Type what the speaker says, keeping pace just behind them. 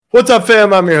What's up,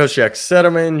 fam? I'm your host, Jack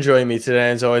Setterman. Joining me today,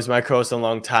 as always, my co-host and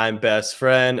longtime best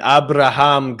friend,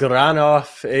 Abraham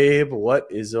Granov. Abe, what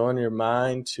is on your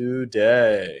mind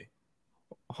today?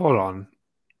 Hold on.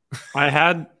 I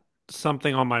had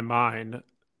something on my mind.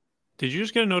 Did you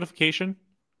just get a notification?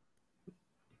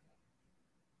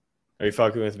 Are you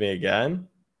fucking with me again?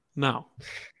 No.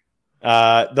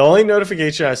 The only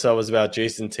notification I saw was about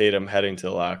Jason Tatum heading to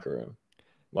the locker room.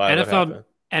 Why? What happened?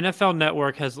 NFL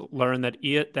Network has learned that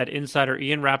insider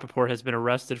Ian Rappaport has been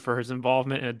arrested for his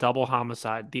involvement in a double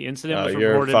homicide. The incident was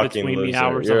You're a reported fucking between the loser.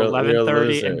 hours You're of a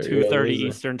 11:30 and loser. You're a 2:30 loser.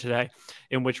 Eastern today,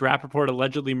 in which Rappaport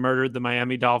allegedly murdered the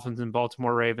Miami Dolphins and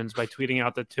Baltimore Ravens by tweeting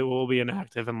out that Tua will be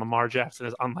inactive and Lamar Jackson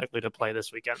is unlikely to play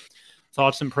this weekend.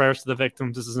 Thoughts and prayers to the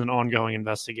victims. This is an ongoing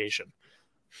investigation.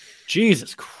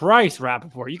 Jesus Christ,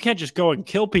 Rappaport. You can't just go and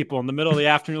kill people in the middle of the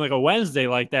afternoon like a Wednesday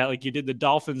like that, like you did the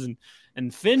Dolphins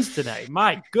and Fins today.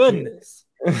 My goodness.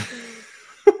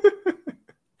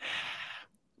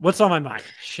 What's on my mind?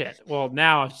 Shit. Well,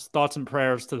 now it's thoughts and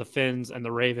prayers to the Fins and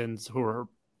the Ravens who were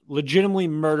legitimately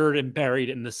murdered and buried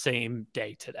in the same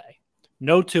day today.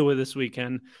 No Tua this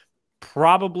weekend.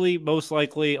 Probably, most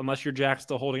likely, unless you're Jack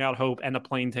still holding out hope and a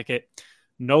plane ticket,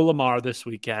 no Lamar this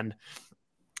weekend.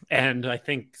 And I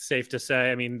think safe to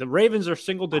say, I mean, the Ravens are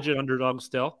single-digit underdogs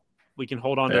still. We can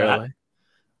hold on to that.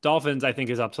 Dolphins, I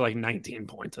think, is up to like 19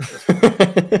 points at this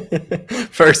point.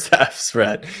 First half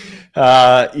spread.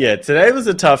 Today was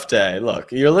a tough day.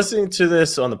 Look, you're listening to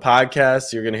this on the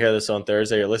podcast. You're going to hear this on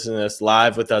Thursday. You're listening to this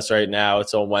live with us right now.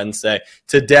 It's on Wednesday.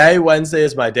 Today, Wednesday,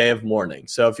 is my day of mourning.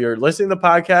 So if you're listening to the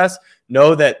podcast,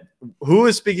 know that who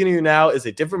is speaking to you now is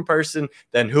a different person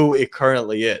than who it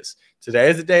currently is.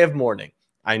 Today is a day of mourning.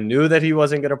 I knew that he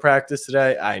wasn't going to practice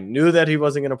today. I knew that he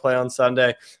wasn't going to play on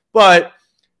Sunday. But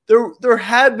there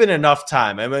had been enough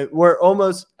time. I mean, we're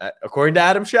almost, according to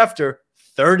Adam Schefter,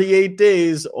 38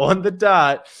 days on the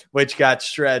dot, which got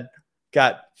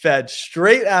fed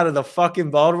straight out of the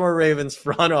fucking Baltimore Ravens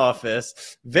front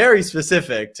office. Very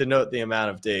specific to note the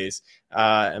amount of days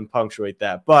and punctuate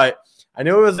that. But I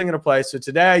knew he wasn't going to play. So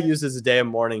today I used as a day of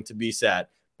mourning to be sad.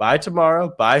 By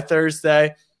tomorrow, by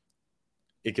Thursday,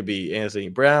 it could be Anthony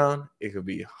Brown. It could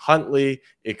be Huntley.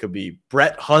 It could be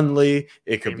Brett Hundley.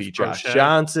 It could be Josh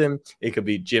Johnson. It could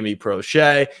be Jimmy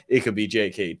Prochet. It could be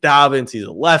J.K. Dobbins. He's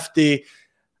a lefty.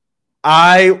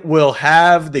 I will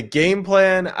have the game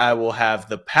plan. I will have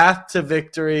the path to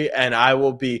victory, and I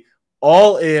will be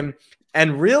all in.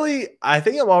 And really, I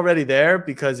think I'm already there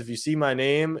because if you see my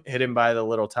name hidden by the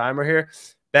little timer here,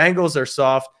 Bengals are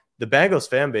soft. The Bengals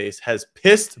fan base has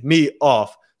pissed me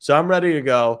off, so I'm ready to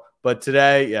go. But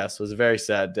today, yes, was a very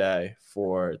sad day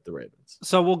for the Ravens.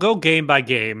 So we'll go game by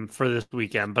game for this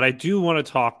weekend, but I do want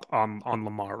to talk on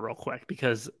Lamar real quick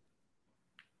because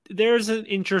there's an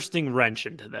interesting wrench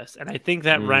into this. And I think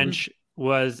that wrench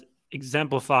was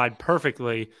exemplified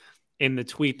perfectly in the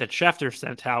tweet that Schefter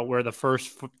sent out where the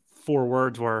first four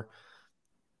words were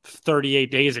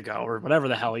 38 days ago or whatever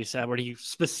the hell he said, where he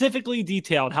specifically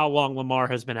detailed how long Lamar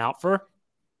has been out for.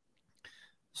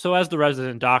 So as the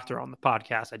resident doctor on the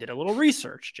podcast, I did a little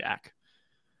research, Jack.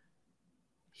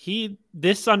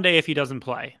 This Sunday, if he doesn't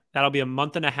play, that'll be a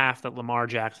month and a half that Lamar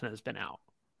Jackson has been out.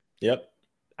 Yep.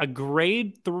 A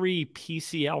grade 3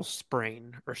 PCL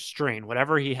sprain or strain,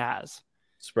 whatever he has.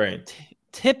 Sprain.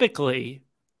 Typically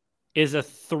is a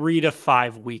 3 to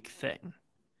 5 week thing.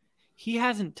 He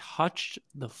hasn't touched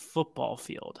the football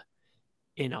field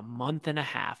in a month and a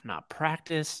half. Not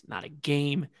practice, not a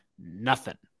game,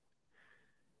 nothing.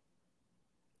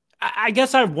 I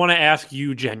guess I want to ask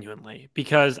you genuinely,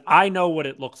 because I know what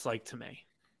it looks like to me.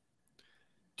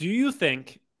 Do you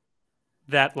think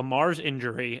that Lamar's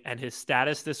injury and his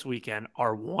status this weekend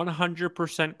are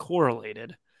 100%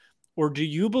 correlated? Or do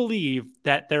you believe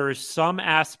that there is some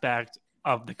aspect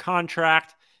of the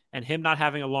contract and him not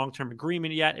having a long-term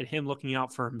agreement yet and him looking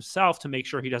out for himself to make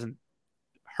sure he doesn't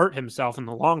hurt himself in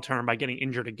the long term by getting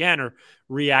injured again or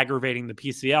re-aggravating the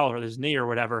PCL or his knee or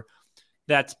whatever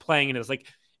that's playing in his, like,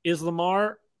 is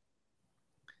Lamar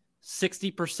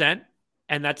 60%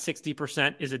 and that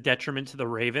 60% is a detriment to the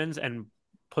Ravens and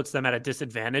puts them at a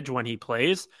disadvantage when he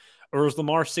plays? Or is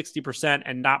Lamar 60%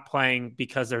 and not playing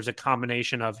because there's a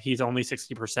combination of he's only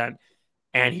 60%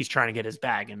 and he's trying to get his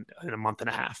bag in a month and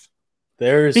a half?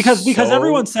 Because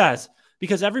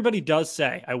everybody does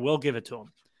say, I will give it to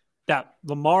him, that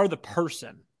Lamar the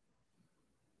person,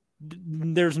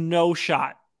 there's no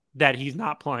shot that he's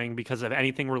not playing because of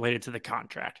anything related to the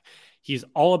contract. He's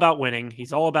all about winning.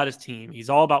 He's all about his team. He's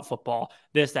all about football.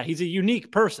 This, that. He's a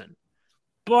unique person.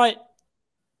 But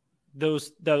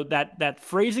that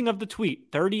phrasing of the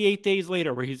tweet 38 days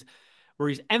later where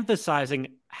he's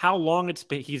emphasizing how long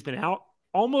he's been out,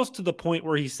 almost to the point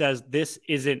where he says this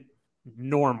isn't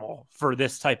normal for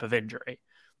this type of injury.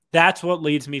 That's what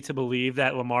leads me to believe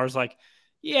that Lamar's like,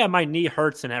 yeah, my knee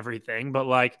hurts and everything, but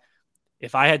like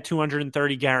if I had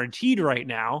 230 guaranteed right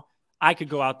now, I could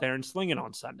go out there and sling it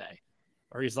on Sunday.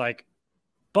 Or he's like,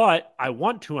 but I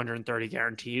want 230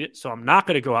 guaranteed, so I'm not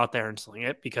going to go out there and sling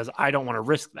it because I don't want to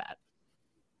risk that.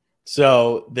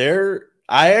 So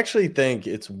I actually think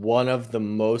it's one of the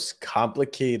most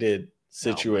complicated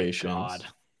situations. Oh my God.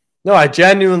 No, I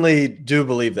genuinely do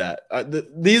believe that.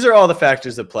 These are all the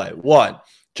factors that play. One,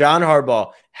 John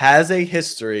Harbaugh has a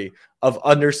history of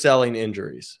underselling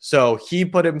injuries. So he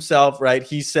put himself, right?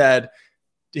 He said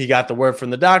he got the word from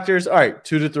the doctors. All right,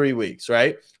 2 to 3 weeks,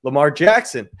 right? Lamar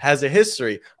Jackson has a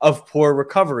history of poor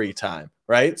recovery time,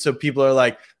 right? So people are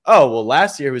like, oh, well,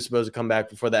 last year he was supposed to come back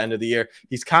before the end of the year.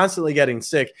 He's constantly getting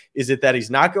sick. Is it that he's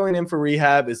not going in for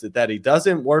rehab? Is it that he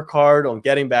doesn't work hard on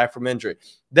getting back from injury?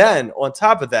 Then on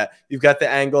top of that, you've got the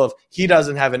angle of he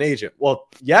doesn't have an agent. Well,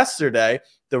 yesterday,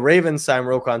 the Ravens signed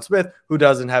Roquan Smith, who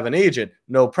doesn't have an agent.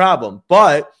 No problem.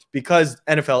 But because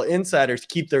NFL insiders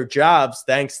keep their jobs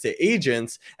thanks to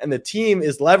agents and the team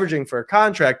is leveraging for a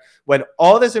contract, when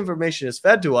all this information is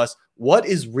fed to us, what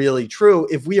is really true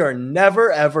if we are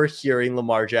never, ever hearing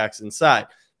Lamar Jackson's side?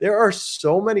 There are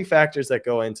so many factors that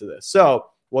go into this. So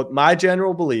what my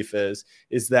general belief is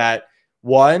that,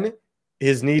 one,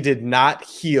 his knee did not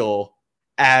heal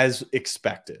as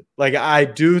expected. Like, I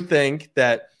do think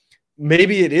that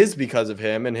maybe it is because of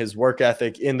him and his work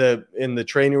ethic in the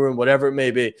training room, whatever it may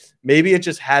be. Maybe it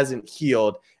just hasn't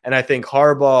healed. And I think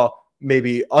Harbaugh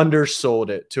maybe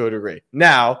undersold it to a degree.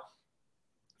 Now,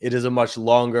 it is a much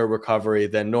longer recovery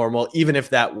than normal, even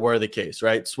if that were the case,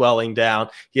 right? Swelling down.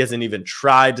 He hasn't even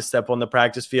tried to step on the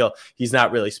practice field. He's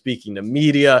not really speaking to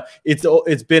media.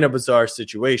 It's been a bizarre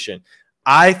situation.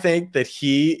 I think that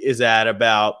he is at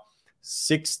about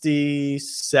 60,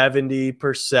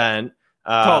 70%.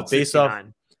 Based off,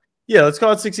 let's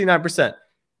call it 69%.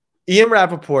 Ian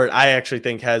Rappaport, I actually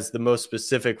think, has the most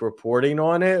specific reporting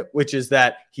on it, which is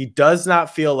that he does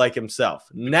not feel like himself.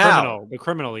 The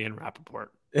criminal Ian Rappaport.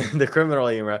 The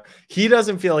criminal Ian Rappaport. He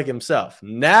doesn't feel like himself.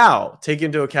 Now, take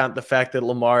into account the fact that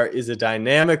Lamar is a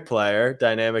dynamic player.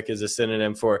 Dynamic is a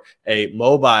synonym for a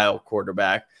mobile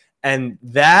quarterback. And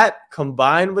that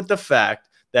combined with the fact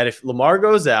that if Lamar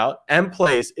goes out and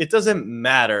plays, it doesn't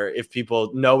matter if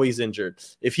people know he's injured.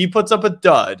 If he puts up a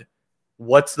dud,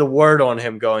 what's the word on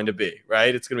him going to be,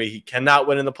 right? It's going to be he cannot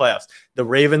win in the playoffs. The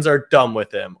Ravens are done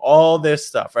with him. All this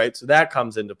stuff, right? So that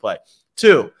comes into play.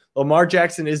 Two, Lamar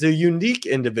Jackson is a unique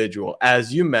individual,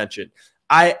 as you mentioned.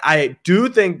 I do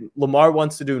think Lamar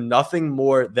wants to do nothing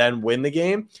more than win the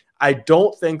game. I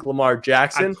don't think Lamar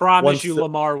Jackson. I promise you,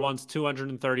 Lamar wants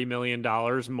 $230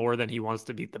 million more than he wants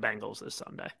to beat the Bengals this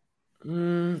Sunday.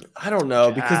 I don't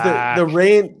know, because the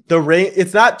rain.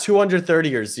 It's not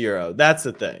 230 or 0. That's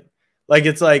the thing. Like,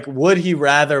 it's like, would he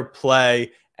rather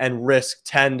play and risk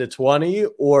 10 to 20,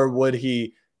 or would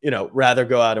he, rather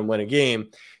go out and win a game?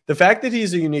 The fact that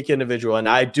he's a unique individual, and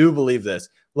I do believe this,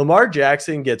 Lamar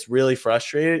Jackson gets really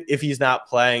frustrated if he's not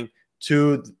playing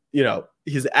to,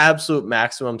 his absolute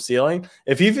maximum ceiling.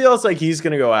 If he feels like he's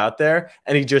going to go out there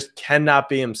and he just cannot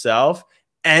be himself,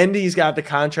 and he's got the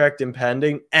contract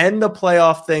impending and the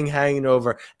playoff thing hanging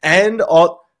over, and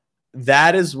all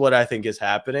that is what I think is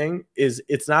happening. Is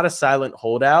it's not a silent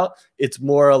holdout. It's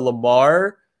more a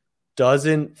Lamar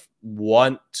doesn't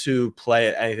want to play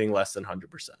at anything less than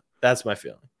 100%. That's my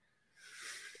feeling.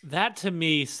 That to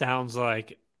me sounds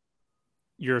like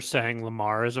you're saying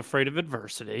Lamar is afraid of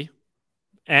adversity.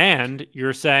 And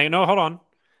you're saying, no, hold on.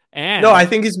 And no, I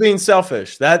think he's being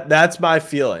selfish. That's my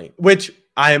feeling, which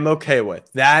I am okay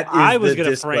with. That is I was going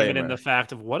to frame it in the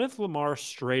fact of, what if Lamar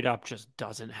straight up just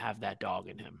doesn't have that dog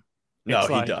in him? No,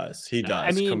 he does. He does.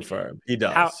 I mean, confirm. He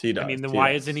does. He does. I mean, then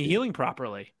why isn't he healing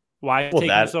properly? Why is it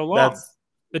taking so long?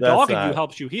 The dog in you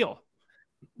helps you heal.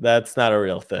 That's not a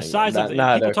real thing.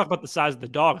 People talk about the size of the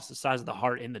dog. It's the size of the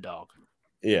heart in the dog.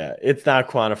 Yeah, it's not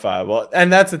quantifiable.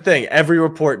 And that's the thing. Every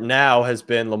report now has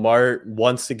been Lamar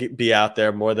wants to be out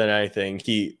there more than anything.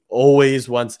 He always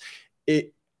wants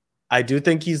it. I do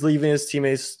think he's leaving his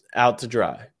teammates out to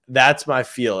dry. That's my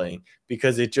feeling,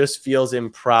 because it just feels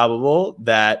improbable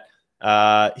that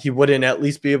he wouldn't at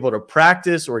least be able to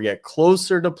practice or get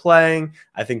closer to playing.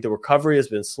 I think the recovery has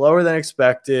been slower than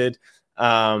expected.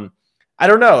 I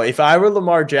don't know. If I were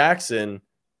Lamar Jackson,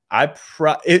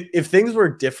 if things were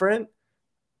different,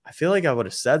 I feel like I would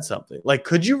have said something. Like,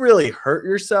 could you really hurt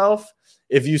yourself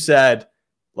if you said,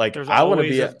 like, I want to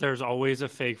be there's always a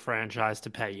fake franchise to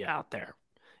pay you out there.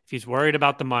 If he's worried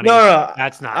about the money, no,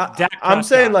 that's not. I'm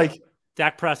saying, like,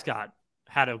 Dak Prescott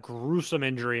had a gruesome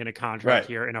injury in a contract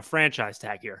year, in a franchise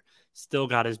tag year. Still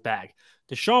got his bag.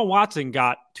 Deshaun Watson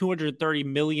got $230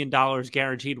 million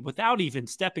guaranteed without even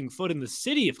stepping foot in the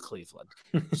city of Cleveland.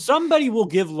 Somebody will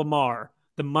give Lamar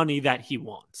the money that he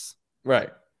wants.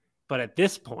 Right. But at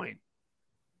this point,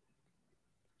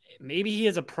 maybe he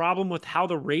has a problem with how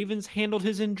the Ravens handled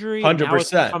his injury. 100%. Now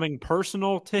it's becoming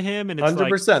personal to him. And it's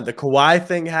 100%. The Kawhi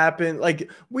thing happened.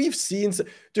 Like, we've seen,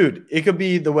 dude, it could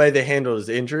be the way they handled his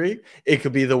injury. It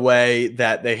could be the way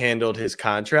that they handled his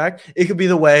contract. It could be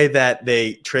the way that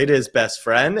they traded his best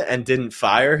friend and didn't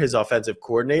fire his offensive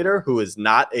coordinator, who is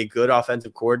not a good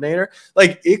offensive coordinator.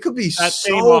 Like, it could be that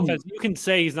same offense. You can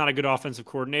say he's not a good offensive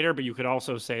coordinator, but you could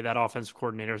also say that offensive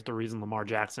coordinator is the reason Lamar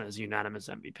Jackson is unanimous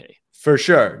MVP. For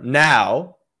sure.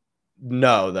 Now,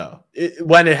 no, though.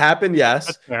 When it happened,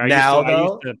 yes.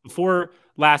 Now, before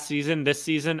last season, this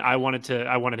season, I wanted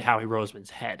Howie Roseman's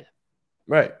head.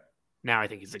 Right. Now I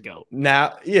think he's a GOAT.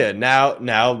 Now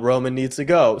Roman needs to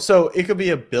go. So it could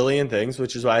be a billion things,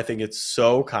 which is why I think it's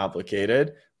so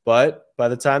complicated. But by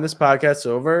the time this podcast's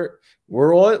over,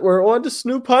 we're on to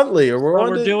Snoop Huntley, or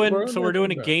we're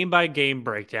doing a game by game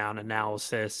breakdown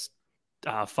analysis.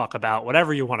 Fuck about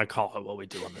whatever you want to call it, what we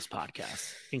do on this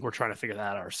podcast. I think we're trying to figure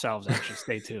that out ourselves. Actually,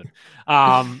 stay tuned.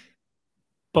 But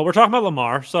we're talking about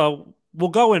Lamar, so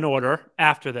we'll go in order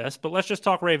after this. But let's just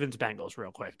talk Ravens Bengals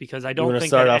real quick, because I don't think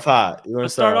start off hot.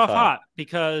 Let's start off hot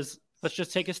because let's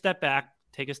just take a step back.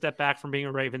 Take a step back from being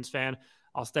a Ravens fan.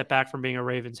 I'll step back from being a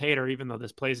Ravens hater, even though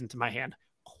this plays into my hand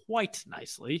quite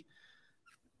nicely.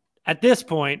 At this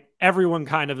point, everyone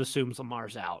kind of assumes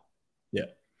Lamar's out. Yeah.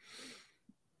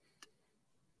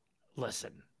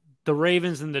 Listen, the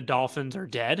Ravens and the Dolphins are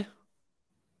dead,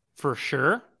 for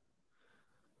sure.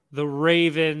 The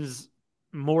Ravens,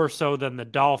 more so than the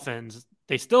Dolphins,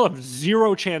 they still have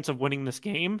zero chance of winning this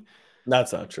game.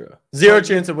 That's not true. Zero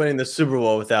chance of winning the Super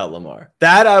Bowl without Lamar.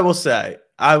 That I will say.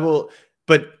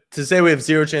 But to say we have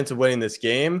zero chance of winning this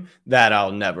game, that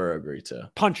I'll never agree to.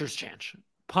 Puncher's chance.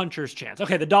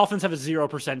 Okay, the Dolphins have a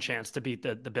 0% chance to beat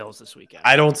the Bills this weekend.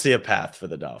 I don't see a path for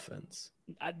the Dolphins.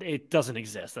 It doesn't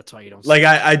exist. That's why you don't see it.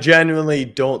 I genuinely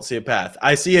don't see a path.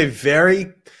 I see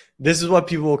this is what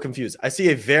people will confuse. I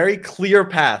see a very clear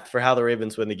path for how the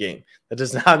Ravens win the game. That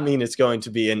does not mean it's going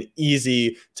to be an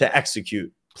easy to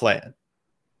execute plan.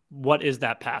 What is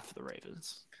that path for the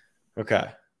Ravens? Okay.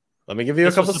 Let me give you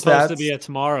a couple stats. This is supposed to be a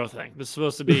tomorrow thing. This is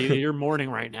supposed to be your morning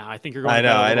right now. I think you're going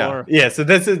I know. Yeah, so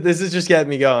this is just getting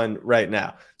me going right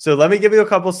now. So let me give you a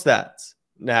couple stats.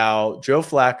 Now, Joe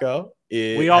Flacco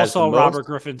we all saw Robert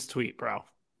Griffin's tweet, bro.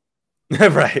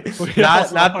 Right. Not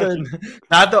the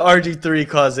RG3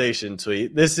 causation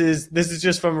tweet. This is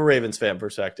just from a Ravens fan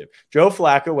perspective. Joe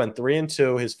Flacco went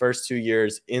 3-2 his first 2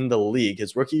 years in the league.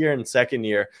 His rookie year and second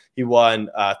year, he won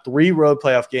 3 road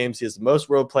playoff games. He has the most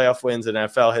road playoff wins in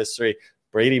NFL history.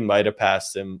 Brady might have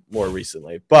passed him more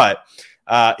recently, but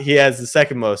he has the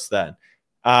second most then.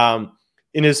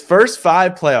 In his first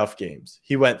 5 playoff games,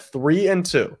 he went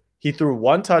 3-2. He threw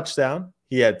 1 touchdown.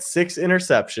 He had 6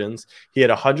 interceptions. He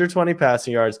had 120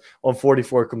 passing yards on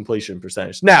 44 completion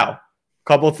percentage. Now,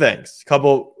 couple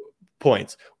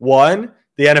points. One,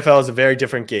 the NFL is a very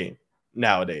different game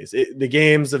nowadays. The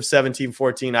games of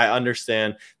 17-14, I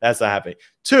understand that's not happening.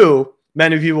 2,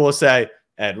 many people will say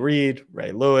Ed Reed,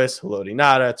 Ray Lewis, Haloti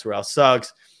Ngata, Terrell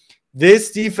Suggs.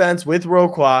 This defense with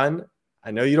Roquan, I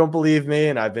know you don't believe me,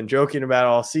 and I've been joking about it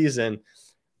all season,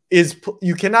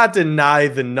 you cannot deny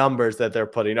the numbers that they're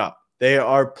putting up. They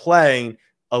are playing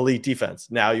elite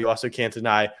defense. Now, you also can't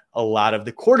deny a lot of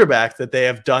the quarterbacks that they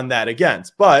have done that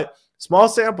against. But small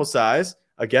sample size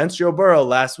against Joe Burrow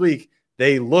last week,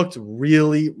 they looked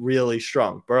really, really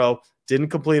strong. Burrow didn't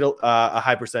complete a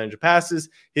high percentage of passes.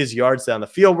 His yards down the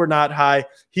field were not high.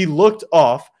 He looked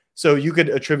off. So you could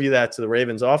attribute that to the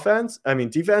Ravens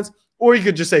defense, or you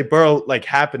could just say Burrow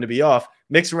happened to be off,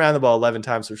 mixed around the ball 11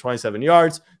 times for 27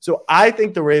 yards. So I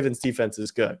think the Ravens defense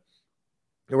is good.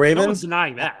 The Ravens, no one's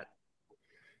denying that.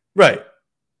 Right.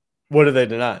 What are they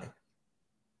denying?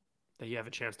 That you have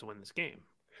a chance to win this game.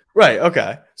 Right.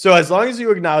 Okay. So as long as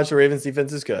you acknowledge the Ravens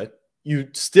defense is good, you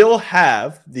still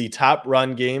have the top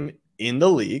run game in the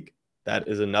league. That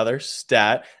is another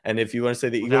stat. And if you want to say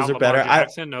the Eagles are better,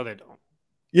 no, they don't.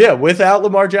 Yeah, without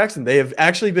Lamar Jackson, they have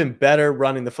actually been better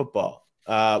running the football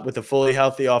with a fully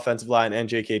healthy offensive line and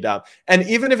J.K. Dobbins. And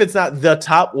even if it's not the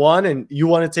top one and you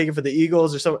want to take it for the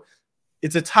Eagles or something,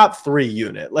 it's a top 3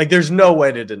 unit. There's no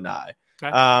way to deny.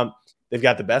 Okay. They've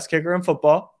got the best kicker in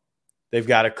football. They've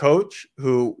got a coach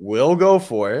who will go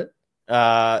for it.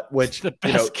 Which the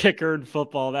best kicker in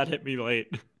football. That hit me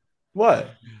late.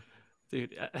 What?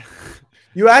 Dude,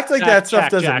 You act like that stuff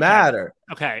doesn't matter.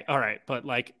 Okay, all right, but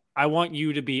like I want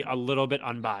you to be a little bit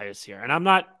unbiased here, and I'm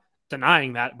not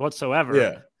denying that whatsoever.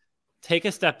 Yeah. Take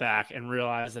a step back and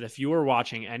realize that if you were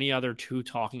watching any other two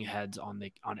talking heads on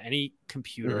any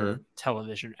computer,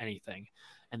 television, anything,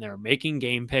 and they're making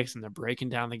game picks and they're breaking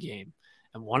down the game,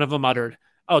 and one of them uttered,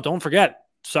 "Oh, don't forget,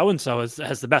 so-and-so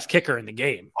has the best kicker in the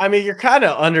game." I mean, you're kind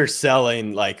of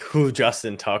underselling like who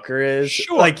Justin Tucker is.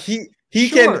 Sure. Like he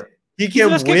He's can the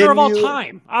best kicker of all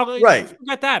time. Right.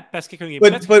 Forget that. Best kicker in the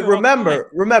game. But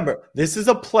remember, this is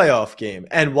a playoff game.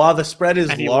 And while the spread is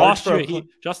large,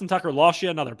 Justin Tucker lost you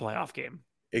another playoff game.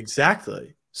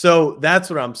 Exactly. So that's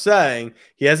what I'm saying.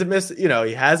 He hasn't missed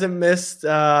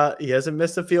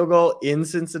a field goal in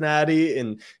Cincinnati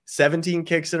in 17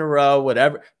 kicks in a row,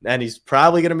 whatever. And he's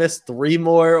probably going to miss 3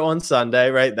 more on Sunday,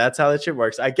 right? That's how that shit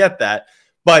works. I get that.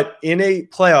 But in a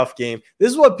playoff game,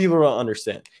 this is what people don't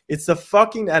understand. It's the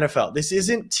fucking NFL. This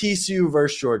isn't TCU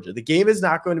versus Georgia. The game is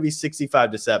not going to be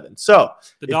 65-7. So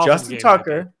if Justin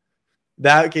Tucker,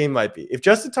 that game might be. If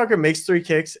Justin Tucker makes 3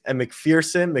 kicks and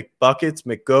McPherson, McBuckets,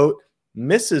 McGoat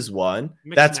misses one,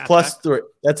 that's +3.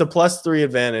 That's a +3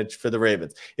 advantage for the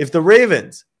Ravens. If the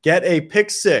Ravens get a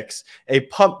pick 6, a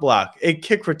punt block, a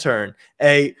kick return,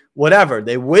 a whatever,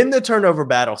 they win the turnover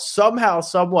battle somehow,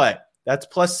 some way. That's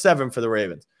 +7 for the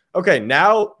Ravens. Okay,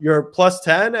 now you're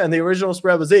 +10 and the original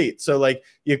spread was 8. So like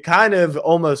you kind of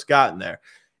almost gotten there.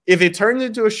 If it turns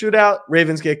into a shootout,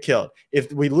 Ravens get killed.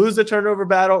 If we lose the turnover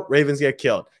battle, Ravens get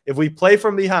killed. If we play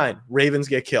from behind, Ravens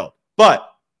get killed. But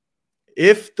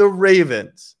if the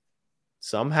Ravens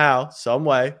somehow, some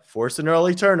way, force an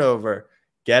early turnover,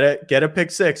 get a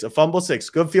pick 6, a fumble 6,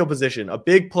 good field position, a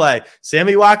big play.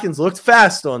 Sammy Watkins looked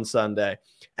fast on Sunday,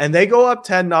 and they go up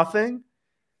 10-0.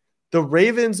 The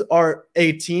Ravens are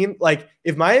a team, like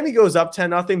if Miami goes up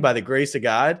 10-0 by the grace of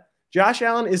God, Josh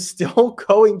Allen is still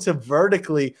going to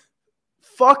vertically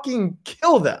fucking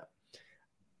kill them.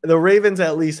 The Ravens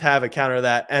at least have a counter to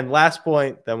that. And last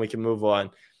point, then we can move on.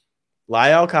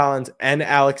 La'el Collins and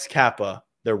Alex Kappa,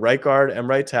 their right guard and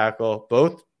right tackle,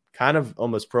 both kind of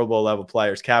almost Pro Bowl level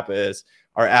players, Kappa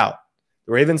are out.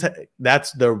 The Ravens,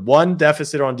 that's their one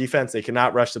deficit on defense. They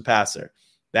cannot rush the passer.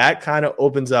 That kind of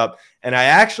opens up. And I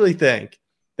actually think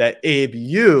that Abe,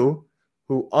 you,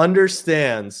 who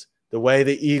understands the way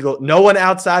the Eagle, no one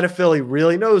outside of Philly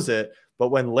really knows it, but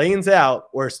when Lane's out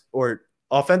or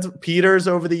offensive Peters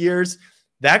over the years,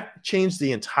 that changed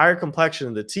the entire complexion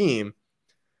of the team.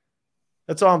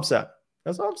 That's all I'm saying.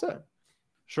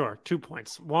 Sure. 2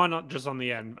 points. One, just on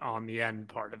the end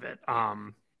part of it.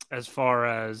 As far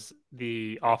as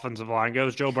the offensive line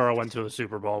goes, Joe Burrow went to a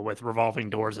Super Bowl with revolving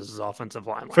doors as his offensive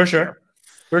line. For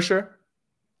sure.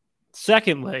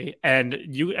 Secondly, and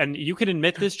you can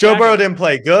admit this, Joe Burrow didn't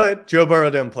play good. Joe Burrow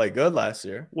didn't play good last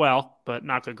year. Well, but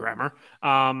not good grammar.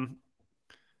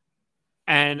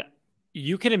 And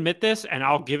you can admit this, and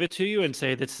I'll give it to you and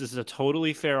say this is a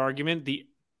totally fair argument.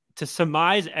 To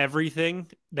surmise everything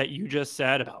that you just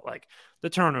said about like the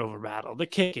turnover battle, the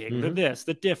kicking, the this,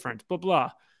 the difference, blah,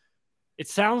 blah. It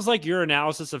sounds like your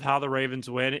analysis of how the Ravens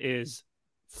win is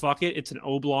fuck it. It's an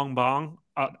oblong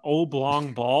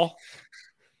ball.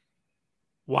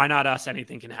 Why not us?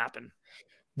 Anything can happen.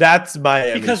 That's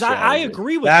my because I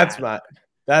agree with that.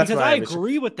 That's I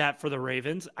agree with that for the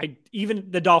Ravens. Even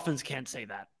the Dolphins can't say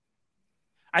that.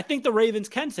 I think the Ravens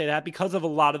can say that because of a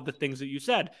lot of the things that you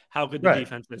said. How good the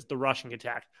defense is, the rushing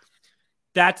attack.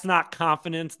 That's not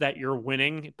confidence that you're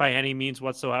winning by any means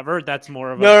whatsoever. That's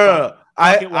more of a no.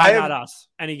 Why not us?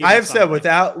 I have said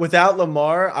without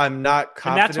Lamar, I'm not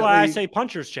confident. And that's why I say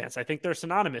puncher's chance. I think they're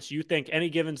synonymous. You think any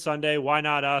given Sunday, why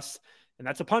not us? And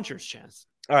that's a puncher's chance.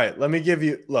 All right, let me give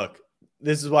you look.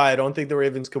 This is why I don't think the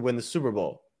Ravens could win the Super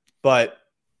Bowl. But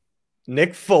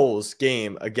Nick Foles'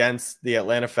 game against the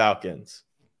Atlanta Falcons,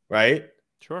 right?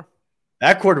 Sure.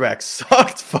 That quarterback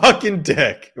sucked fucking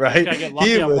dick, right? Gotta get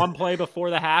lucky on one play before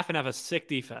the half and have a sick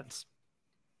defense.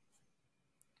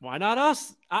 Why not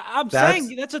us? I'm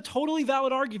saying that's a totally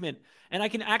valid argument. And I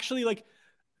can actually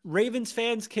Ravens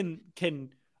fans can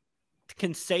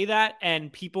say that,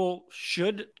 and people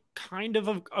should kind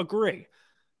of agree.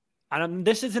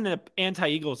 This isn't an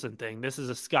anti-Eagleson thing. This is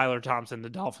a Skylar Thompson, the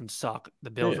Dolphins suck, the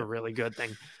Bills are really good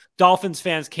thing. Dolphins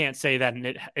fans can't say that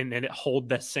and it hold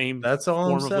the same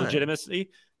form of legitimacy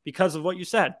because of what you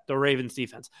said, the Ravens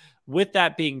defense. With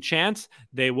that being chance,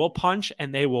 they will punch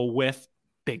and they will whiff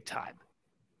big time.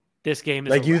 This game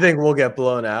is you think we'll get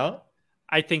blown out?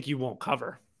 I think you won't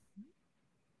cover.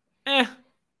 If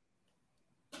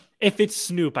it's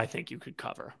Snoop, I think you could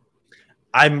cover.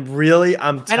 And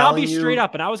I'll be straight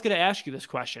up, and I was going to ask you this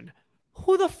question.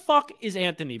 who the fuck is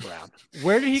Anthony Brown?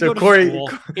 Where did he So go to Corey, school?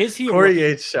 Is he Corey a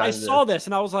Yates? I saw this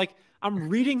and I was like, I'm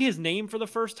reading his name for the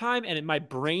first time, and my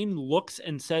brain looks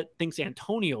and thinks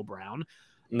Antonio Brown.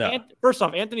 No. And first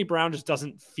off, Anthony Brown just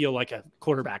doesn't feel like a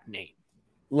quarterback name.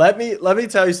 Let me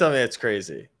tell you something that's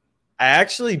crazy. I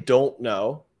actually don't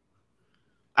know.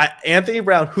 Anthony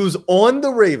Brown, who's on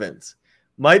the Ravens,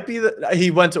 might be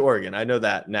he went to Oregon. I know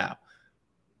that now.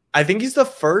 I think he's the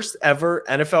first ever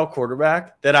NFL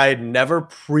quarterback that I had never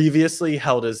previously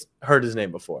heard his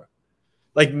name before.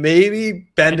 Like maybe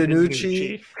Ben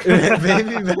DiNucci,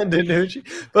 maybe Ben DiNucci.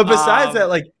 But besides that,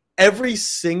 like every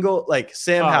single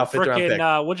Sam Howell fifth round pick.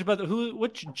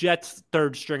 Which Jets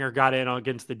third stringer got in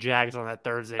against the Jags on that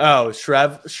Thursday? Oh,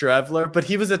 Shrevler, but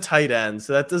he was a tight end,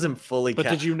 so that doesn't fully count.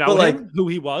 But did you know who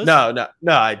he was? No,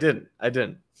 I didn't.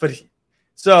 But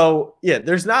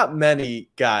there's not many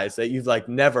guys that you've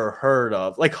never heard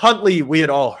of. Like Huntley, we had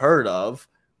all heard of.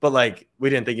 But we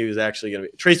didn't think he was actually going to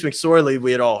be. Trace McSorley,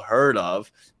 we had all heard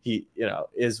of. He,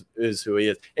 is who he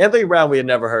is. Anthony Brown, we had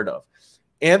never heard of.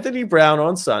 Anthony Brown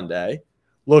on Sunday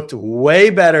looked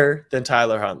way better than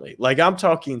Tyler Huntley. I'm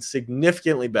talking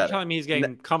significantly better. You're telling me he's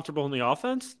getting comfortable in the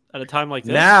offense at a time like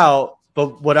this? Now,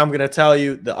 but what I'm going to tell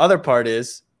you, the other part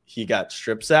is he got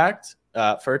strip sacked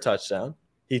for a touchdown.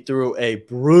 He threw a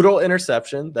brutal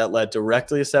interception that led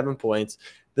directly to 7 points.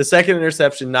 The second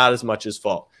interception, not as much his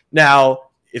fault. Now,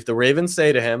 if the Ravens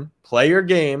say to him, play your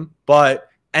game, but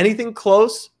anything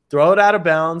close, throw it out of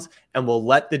bounds, and we'll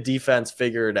let the defense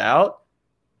figure it out,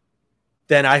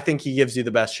 then I think he gives you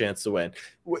the best chance to win.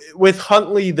 With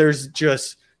Huntley,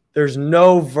 there's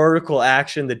no vertical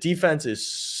action. The defense is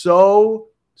so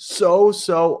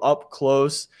up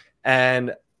close.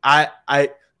 And I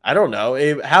don't know.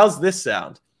 Abe, how's this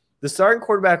sound? The starting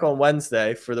quarterback on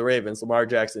Wednesday for the Ravens, Lamar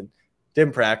Jackson,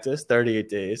 didn't practice 38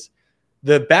 days.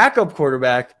 The backup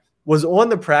quarterback was on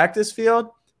the practice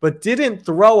field, but didn't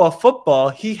throw a football.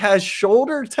 He has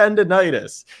shoulder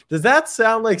tendonitis. Does that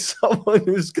sound like someone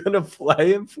who's going to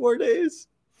play in 4 days?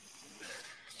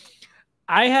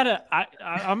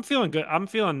 I'm feeling good. I'm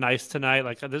feeling nice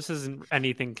tonight. This isn't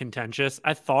anything contentious.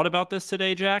 I thought about this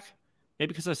today, Jack, maybe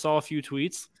because I saw a few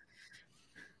tweets.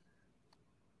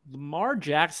 Lamar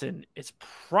Jackson is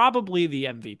probably the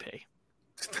MVP.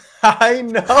 I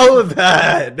know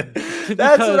that.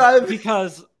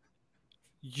 Because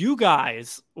you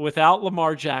guys without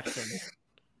Lamar Jackson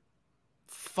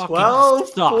fucking 12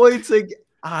 suck. Points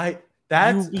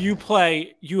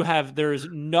there's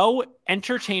no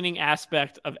entertaining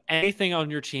aspect of anything on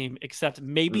your team except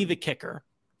maybe the kicker.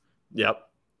 Yep.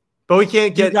 But we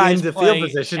can't get into field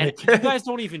position. You guys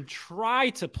don't even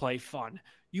try to play fun.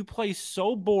 You play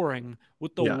so boring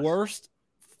with the worst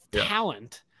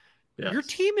talent. Yes. Your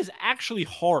team is actually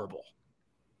horrible.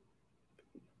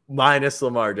 Minus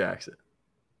Lamar Jackson.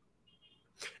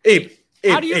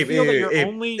 How do you feel that your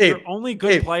only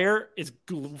good player is,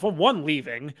 for one,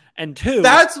 leaving, and two...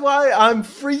 That's why I'm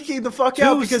freaking the fuck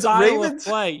out, because Ravens...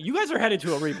 play. You guys are headed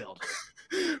to a rebuild.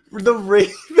 The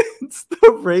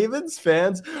Ravens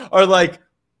fans are like,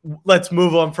 let's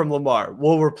move on from Lamar.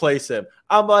 We'll replace him.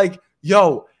 I'm like,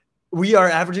 yo... We are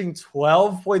averaging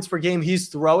 12 points per game. He's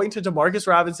throwing to Demarcus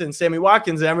Robinson and Sammy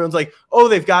Watkins, and everyone's like, oh,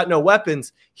 they've got no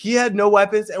weapons. He had no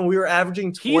weapons, and we were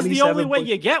averaging 27 He's the only way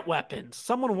you get weapons.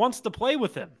 Someone wants to play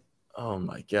with him. Oh,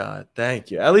 my God.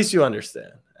 Thank you. At least you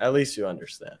understand. And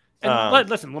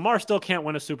listen, Lamar still can't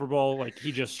win a Super Bowl.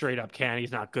 He just straight up can't.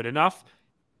 He's not good enough.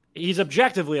 He's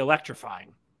objectively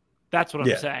electrifying. That's what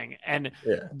I'm saying. And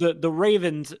the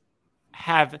Ravens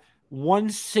have one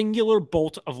singular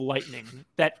bolt of lightning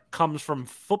that comes from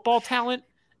football talent.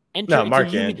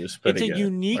 Mark Andrews.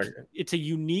 It's a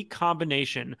unique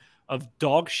combination of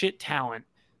dog shit talent,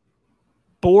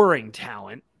 boring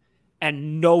talent,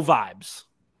 and no vibes.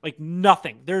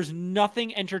 Nothing. There's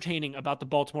nothing entertaining about the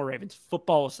Baltimore Ravens,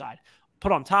 football aside.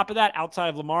 Put on top of that, outside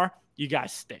of Lamar, you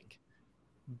guys stink.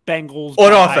 Bengals.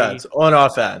 On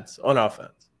offense.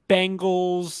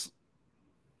 Bengals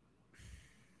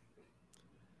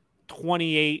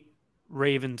 28,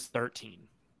 Ravens 13.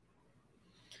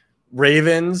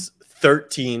 Ravens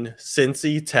 13,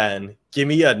 Cincy 10. Give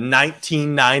me a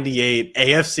 1998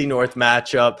 AFC North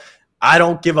matchup. I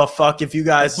don't give a fuck if you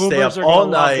guys stay up all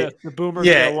night. The Boomers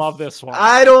are going to love this one.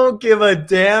 I don't give a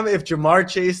damn if Jamar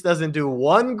Chase doesn't do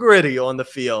one gritty on the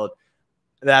field.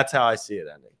 That's how I see it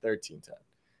ending, 13-10.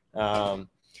 All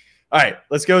right,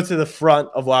 let's go to the front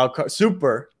of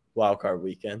Super Wildcard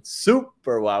Weekend. Seahawks,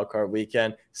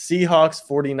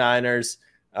 49ers.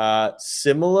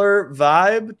 Similar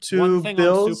vibe to one thing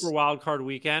Bills. On Super Wildcard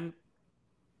Weekend,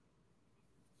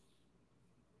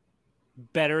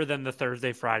 better than the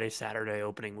Thursday, Friday, Saturday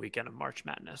opening weekend of March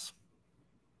Madness.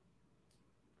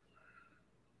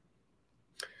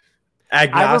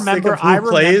 Agnostic of who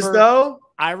plays, though?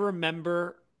 I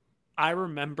remember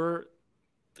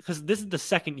because this is the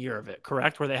second year of it,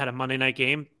 correct? Where they had a Monday night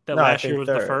game. That No, last year was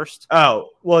the first. Oh,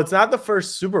 well, it's not the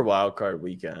first Super Wild Card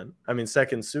weekend. I mean,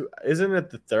 isn't it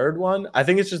the third one? I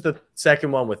think it's just the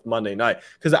second one with Monday night.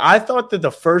 Because I thought that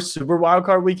the first Super Wild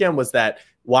Card weekend was that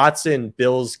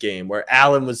Watson-Bills game where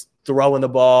Allen was throwing the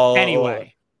ball.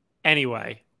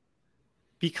 Anyway,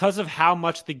 because of how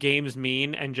much the games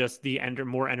mean and just the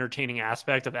more entertaining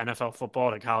aspect of NFL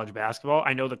football to college basketball,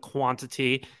 I know the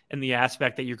quantity and the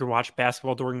aspect that you can watch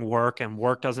basketball during work, and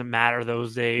work doesn't matter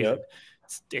those days. Yep.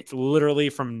 It's literally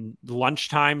from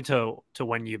lunchtime to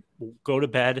when you go to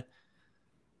bed.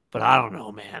 But I don't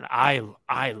know, man.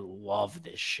 I love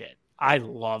this shit. I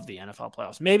love the NFL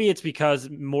playoffs. Maybe it's because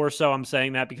more so I'm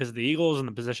saying that because of the Eagles and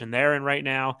the position they're in right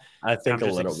now. I think a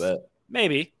little bit.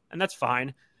 Maybe, and that's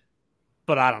fine.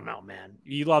 But I don't know, man.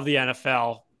 You love the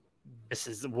NFL. This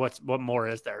is what more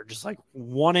is there? Just like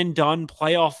one and done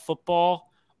playoff football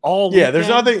all weekend? There's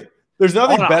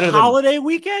nothing better than holiday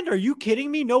weekend. Are you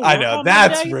kidding me? No, I know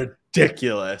that's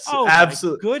ridiculous. Oh,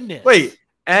 absolutely. My goodness. Wait,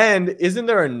 and isn't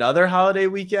there another holiday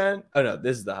weekend? Oh no,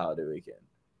 this is the holiday weekend.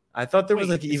 I thought there was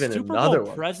like even Super another Bowl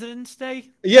one. President's Day.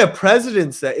 Yeah,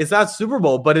 President's Day. It's not Super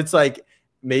Bowl, but it's like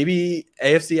maybe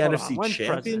AFC NFC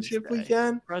Championship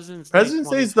weekend. President's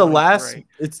Day is the last.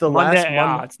 It's the Monday, last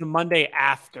Monday. It's the Monday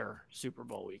after Super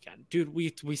Bowl weekend, dude. We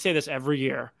say this every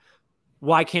year.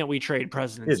 Why can't we trade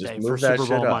President's Day for Super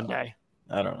Bowl Monday?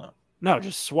 I don't know. No,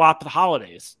 just swap the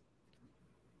holidays.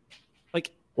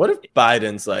 Like, what if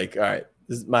Biden's like, all right,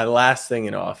 this is my last thing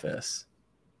in office.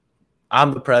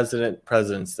 I'm the president.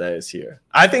 President's Day is here.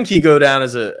 I think he'd go down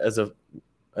as a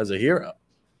hero.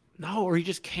 No, or he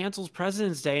just cancels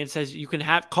President's Day and says you can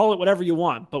call it whatever you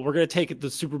want, but we're going to take it the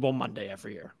Super Bowl Monday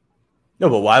every year. No,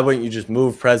 but why wouldn't you just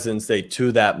move President's Day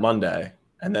to that Monday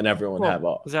and then everyone have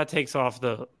off? Because that takes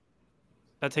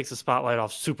the spotlight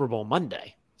off Super Bowl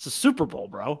Monday. It's a Super Bowl,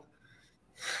 bro.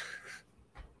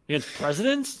 Against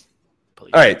presidents?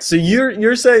 Please. All right, so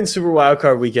you're saying Super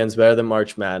Wildcard Weekend's better than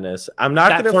March Madness. I'm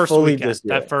not going to fully disagree.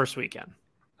 That first weekend.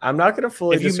 I'm not going to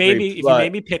fully disagree. If you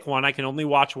made me pick one, I can only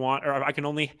watch one, or I can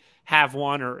only have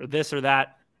one, or this or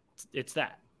that. It's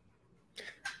that.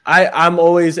 I'm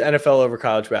always NFL over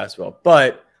college basketball,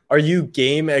 but are you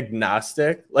game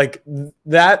agnostic? Like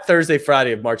that Thursday,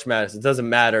 Friday of March Madness, it doesn't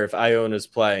matter if Iona's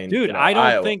playing. Dude, I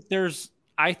don't think there's.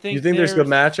 I think you think there's good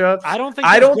matchups. I don't think.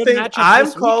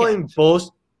 I'm calling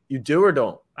both. You do or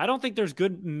don't? I don't think there's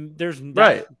good. There's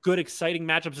good, exciting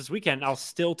matchups this weekend. I'll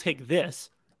still take this,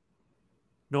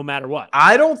 no matter what.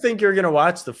 I don't think you're gonna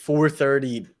watch the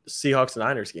 4:30 Seahawks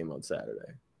Niners game on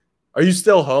Saturday. Are you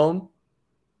still home?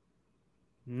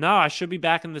 No, I should be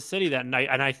back in the city that night,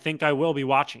 and I think I will be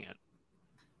watching it.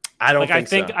 I don't think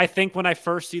so. I think when I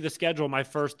first see the schedule, my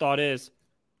first thought is,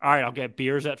 all right, I'll get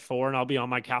beers at 4, and I'll be on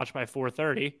my couch by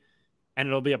 4:30, and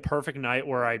it'll be a perfect night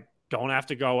where I don't have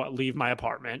to leave my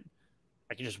apartment.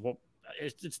 I can just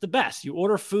it's the best. You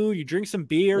order food, you drink some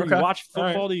beer, you watch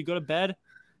football, till you go to bed.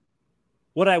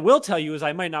 What I will tell you is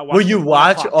I might not watch. Will you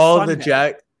watch all the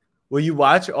Jags? Will you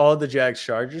watch all the Jags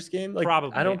Chargers game? Like,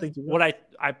 probably. I don't think you will.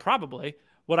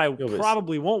 What I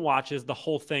probably won't watch is the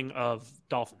whole thing of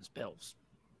Dolphins Bills.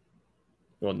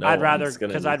 Well, no, I'd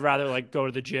rather like go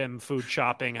to the gym, food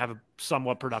shopping, have a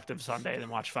somewhat productive Sunday than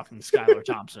watch fucking Skylar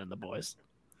Thompson and the boys.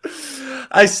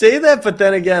 I say that, but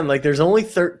then again, like there's only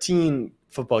 13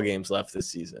 football games left this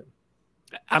season.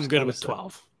 I'm good with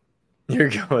 12. You're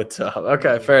good with 12.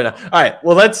 Okay, fair enough. All right,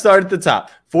 well, let's start at the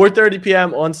top. 4:30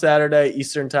 p.m. on Saturday,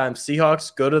 Eastern Time.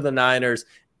 Seahawks go to the Niners.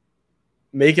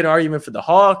 Make an argument for the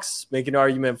Hawks. Make an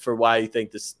argument for why you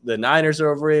think the Niners are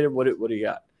overrated. What do you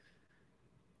got?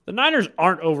 The Niners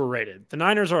aren't overrated. The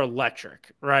Niners are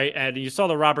electric, right? And you saw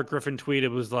the Robert Griffin tweet. It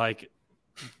was like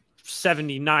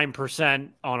 79%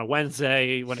 on a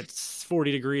Wednesday when it's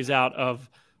 40 degrees out of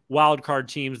wild card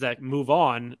teams that move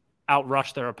on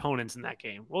outrush their opponents in that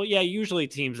game. Well, yeah, usually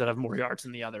teams that have more yards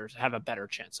than the others have a better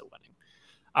chance of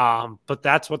winning. But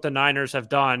that's what the Niners have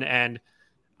done. And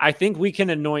I think we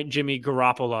can anoint Jimmy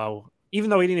Garoppolo,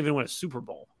 even though he didn't even win a Super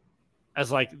Bowl,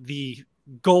 as like the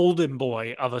golden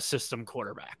boy of a system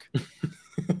quarterback.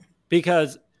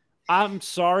 Because I'm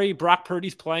sorry, Brock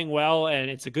Purdy's playing well and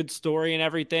it's a good story and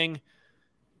everything.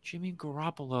 Jimmy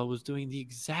Garoppolo was doing the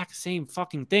exact same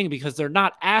fucking thing because they're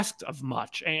not asked of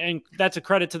much. And that's a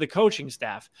credit to the coaching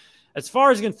staff. As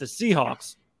far as against the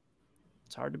Seahawks,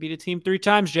 it's hard to beat a team 3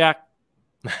 times, Jack.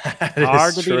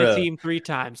 Hard to beat a team 3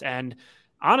 times. And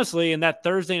honestly, in that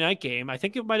Thursday night game, I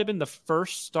think it might have been the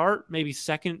first start, maybe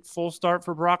second full start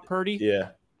for Brock Purdy. Yeah.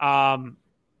 I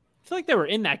feel like they were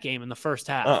in that game in the first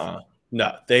half.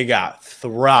 No, they got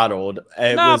throttled.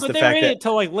 It No, was but the they were fact in that it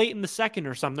till like late in the second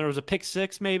or something. There was a pick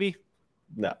six, maybe.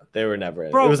 no, they were never in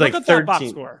it. Bro, It was look like at that 13. box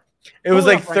score. It was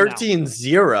Pull it like up right now.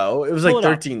 13-0. It was Pull like it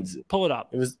up. 13. Pull it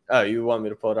up. It was you want me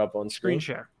to pull it up on Screen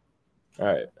screen? share. All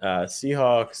right.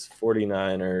 Seahawks,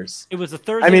 49ers. It was a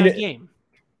Thursday night game.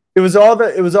 It was all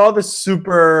the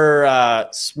super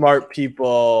smart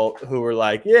people who were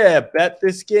like, yeah, bet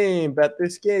this game.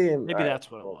 Maybe All that's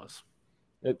what it was.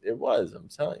 It was, I'm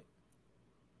telling you.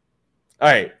 All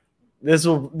right. This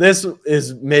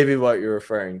is maybe what you're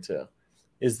referring to,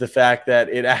 is the fact that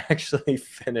it actually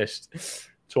finished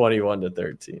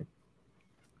 21-13.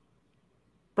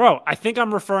 Bro, I think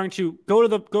I'm referring to go to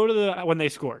the when they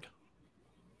scored.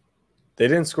 They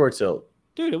didn't score till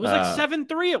Dude, it was like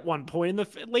 7-3 at one point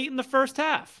late in the first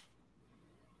half.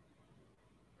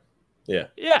 Yeah.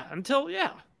 Yeah, until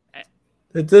yeah.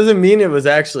 It doesn't mean it was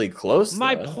actually close.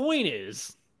 My though. point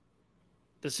is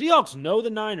the Seahawks know the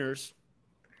Niners.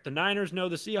 The Niners know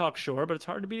the Seahawks, sure, but it's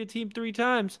hard to beat a team 3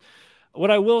 times.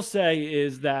 What I will say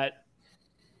is that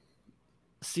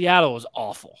Seattle is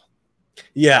awful.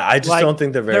 Yeah, I just don't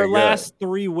think they're very good. Their last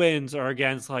 3 wins are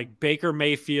against like Baker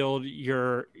Mayfield,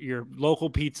 your local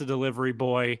pizza delivery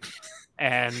boy,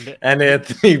 and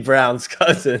Anthony Brown's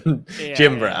cousin,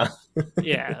 Jim Brown.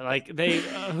 Yeah, like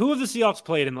who have the Seahawks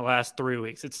played in the last 3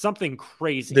 weeks? It's something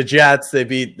crazy. The Jets, they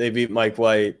beat Mike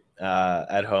White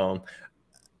at home.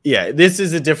 Yeah, this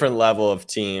is a different level of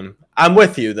team. I'm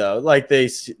with you though. Like they've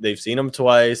seen them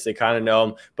twice, they kind of know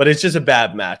them, but it's just a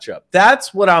bad matchup.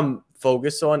 That's what I'm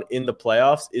focused on in the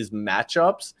playoffs is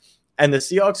matchups, and the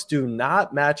Seahawks do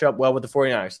not match up well with the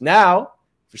 49ers. Now,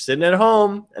 if you're sitting at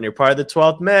home and you're part of the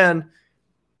 12th man,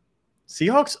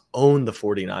 Seahawks own the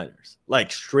 49ers.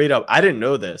 Like straight up. I didn't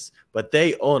know this, but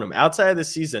they own them. Outside of the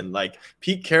season, like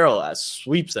Pete Carroll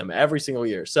sweeps them every single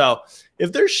year. So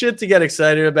if there's shit to get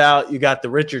excited about, you got the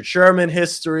Richard Sherman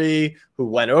history, who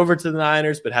went over to the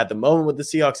Niners but had the moment with the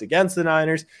Seahawks against the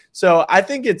Niners. So I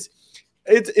think it's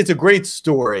a great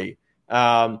story.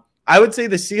 I would say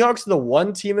the Seahawks are the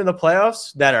one team in the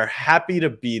playoffs that are happy to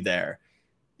be there.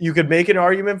 You could make an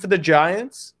argument for the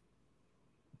Giants,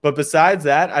 but besides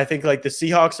that, I think like the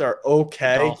Seahawks are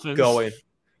okay going.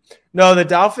 No, the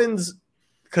Dolphins,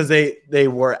 because they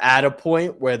were at a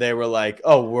point where they were like,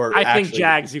 oh, I think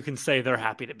Jags, you can say they're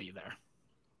happy to be there.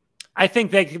 I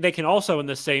think they can also in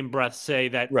the same breath say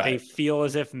that they feel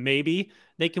as if maybe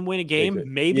they can win a game.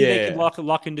 Maybe they can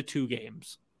luck into 2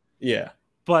 games. Yeah.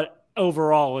 But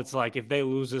overall, it's like if they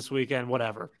lose this weekend,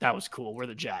 whatever. That was cool. We're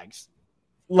the Jags.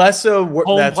 Less so.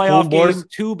 Home that's playoff cool. game,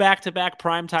 2 back-to-back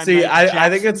primetime. See, I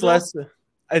think it's less.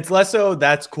 It's less so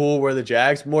that's cool. We're the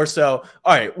Jags. More so,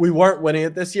 all right, we weren't winning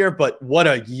it this year, but what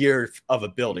a year of a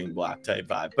building block type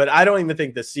vibe. But I don't even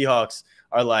think the Seahawks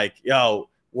are like, yo,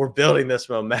 we're building this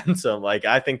momentum. Like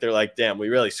I think they're like, damn, we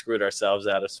really screwed ourselves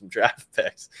out of some draft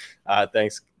picks.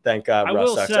 Thank God,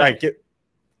 Russ sucks. All right,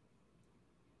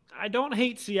 I don't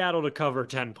hate Seattle to cover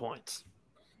 10 points.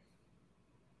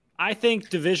 I think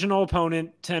divisional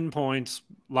opponent, 10 points,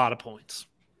 a lot of points.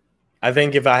 I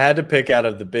think if I had to pick out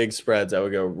of the big spreads, I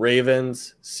would go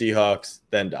Ravens, Seahawks,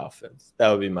 then Dolphins. That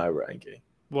would be my ranking.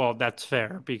 Well, that's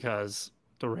fair because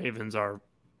the Ravens are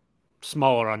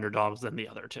smaller underdogs than the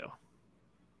other 2.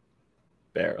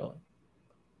 Barely.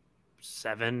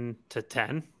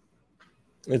 7-10.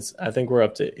 I think we're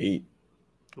up to 8.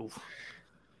 Oof.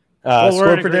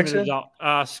 Score prediction?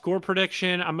 Score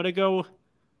prediction. I'm gonna go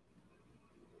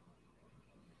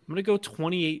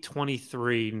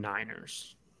 28-23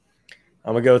 Niners.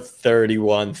 I'm going to go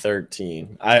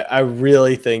 31-13. I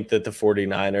really think that the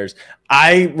 49ers,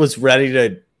 I was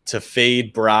ready to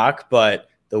fade Brock, but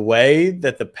the way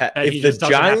that if the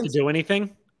Giants have to do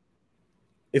anything,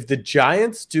 if the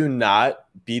Giants do not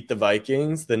beat the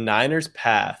Vikings, the Niners'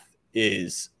 path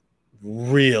is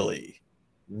really,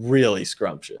 really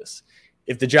scrumptious.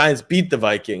 If the Giants beat the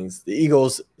Vikings, the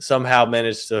Eagles somehow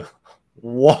manage to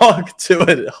walk to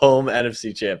a home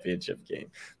NFC Championship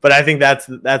game. But I think that's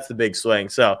the big swing.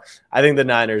 So I think the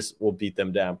Niners will beat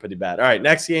them down pretty bad. All right,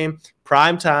 next game,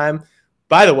 prime time.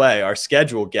 By the way, our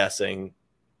schedule guessing,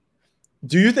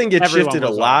 do you think it shifted a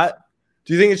lot?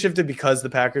 Do you think it shifted because the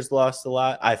Packers lost a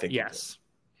lot? I think yes.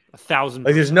 1,000%.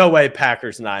 Like there's no way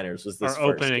Packers-Niners was this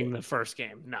opening the first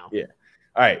game. No. Yeah.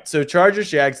 All right, so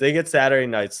Chargers-Jags, they get Saturday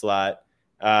night slot.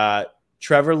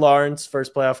 Trevor Lawrence,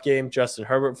 first playoff game. Justin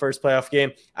Herbert, first playoff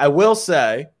game. I will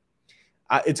say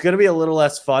it's going to be a little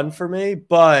less fun for me,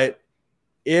 but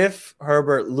if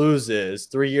Herbert loses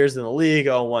 3 years in the league,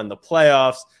 0-1 the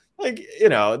playoffs, like,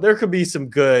 there could be some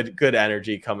good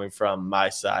energy coming from my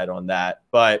side on that.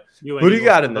 But who do you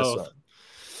got in this one?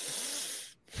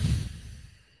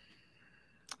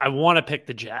 I want to pick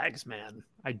the Jags, man.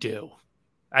 I do.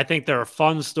 I think they're a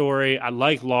fun story. I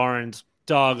like Lawrence.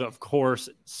 Doug, of course,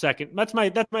 second. That's my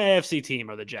AFC team,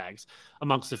 are the Jags,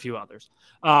 amongst a few others.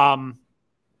 And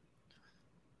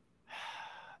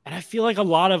I feel like a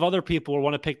lot of other people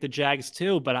want to pick the Jags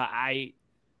too, but I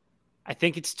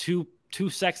think it's too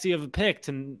sexy of a pick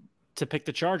to pick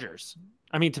the Chargers.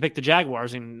 I mean, to pick the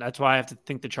Jaguars, and that's why I have to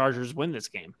think the Chargers win this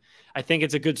game. I think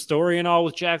it's a good story and all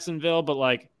with Jacksonville, but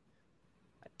I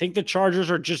think the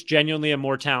Chargers are just genuinely a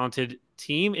more talented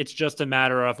team. It's just a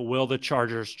matter of, will the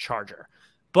Chargers charger?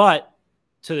 But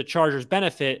to the Chargers'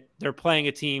 benefit, they're playing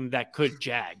a team that could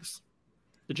Jags.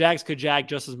 The Jags could jag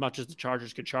just as much as the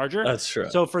Chargers could charger. That's true.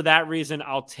 So for that reason,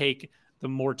 I'll take the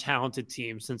more talented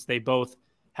team, since they both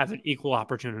have an equal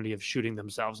opportunity of shooting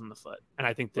themselves in the foot. And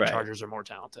I think the Chargers are more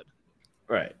talented.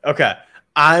 Right. Okay.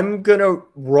 I'm going to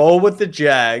roll with the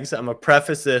Jags. I'm going to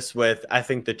preface this with, I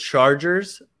think the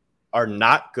Chargers are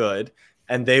not good,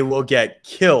 and they will get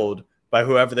killed by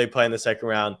whoever they play in the second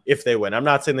round if they win. I'm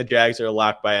not saying the Jags are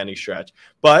locked by any stretch,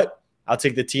 but I'll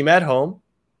take the team at home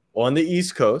on the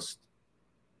East Coast.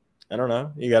 I don't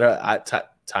know. You got to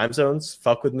time zones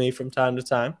fuck with me from time to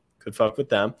time. Could fuck with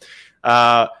them.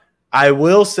 I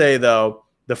will say, though,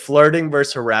 the flirting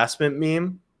versus harassment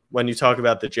meme, when you talk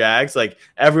about the Jags, like,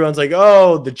 everyone's like,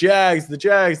 oh, the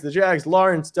Jags,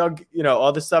 Lawrence, Doug,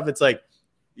 all this stuff. It's like,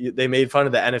 they made fun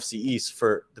of the NFC East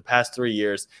for the past 3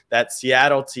 years. That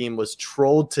Seattle team was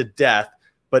trolled to death,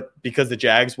 but because the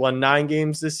Jags won 9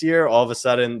 games this year, all of a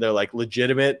sudden they're like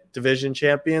legitimate division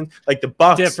champions. Like the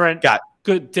Bucs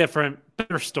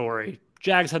better story.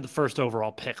 Jags had the first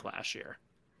overall pick last year.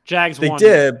 Jags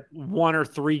did 1 or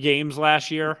 3 games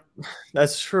last year.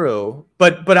 That's true,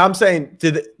 but I'm saying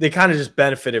they kind of just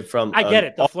benefited from. I get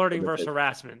it, the flirting versus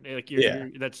harassment.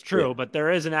 That's true, yeah. But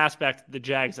there is an aspect of the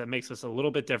Jags that makes us a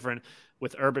little bit different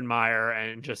with Urban Meyer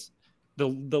and just the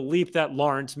leap that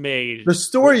Lawrence made. The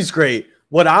story's great.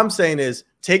 What I'm saying is,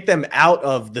 take them out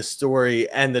of the story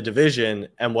and the division,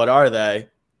 and what are they?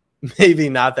 Maybe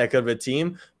not that good of a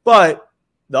team. But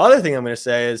the other thing I'm going to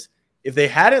say is, if they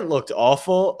hadn't looked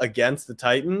awful against the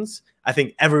Titans, I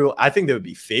think they would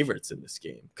be favorites in this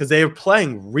game, because they are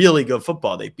playing really good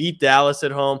football. They beat Dallas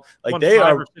at home. Like, won they 5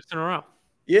 are or 6 in a row.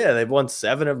 Yeah, they've won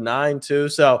 7 of 9 too.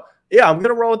 So yeah, I'm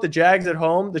gonna roll with the Jags at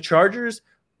home. The Chargers,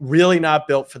 really not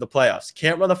built for the playoffs.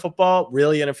 Can't run the football.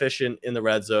 Really inefficient in the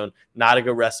red zone. Not a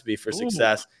good recipe for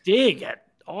success. Dig at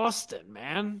Austin,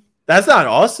 man. That's not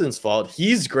Austin's fault.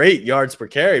 He's great yards per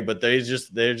carry, but they're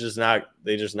just not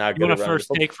good. You want to first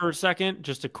take for a second?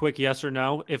 Just a quick yes or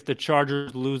no. If the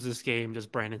Chargers lose this game, does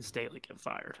Brandon Staley get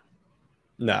fired?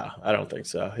 No, I don't think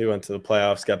so. He went to the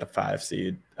playoffs, got the 5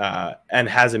 seed, and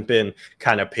hasn't been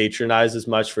kind of patronized as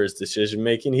much for his decision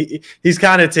making. He's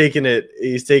kind of taking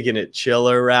it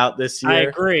chiller route this year. I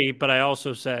agree, but I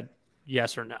also said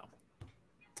yes or no.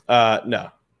 No.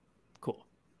 Cool.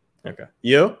 Okay.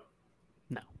 You?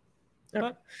 Okay.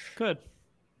 But good.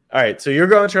 All right, so you're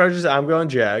going Chargers. I'm going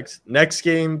Jags. Next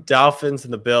game, Dolphins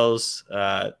and the Bills.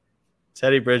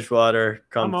 Teddy Bridgewater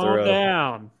come through.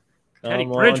 Down. Teddy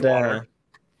Bridgewater.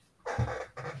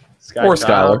 Or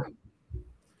Skyler.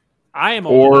 I am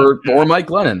old or Mike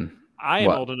Glennon. I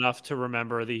am old enough to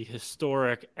remember the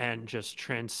historic and just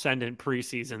transcendent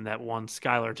preseason that one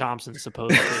Skylar Thompson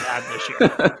supposedly had this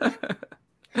year.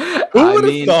 Who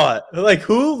would have thought? Like,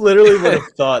 who literally would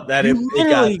have thought that you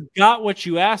literally got what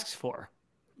you asked for?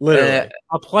 Literally.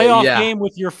 A playoff game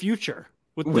with your future.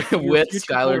 With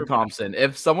Skylar Thompson.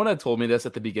 If someone had told me this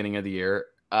at the beginning of the year,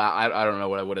 I don't know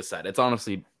what I would have said. It's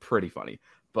honestly pretty funny.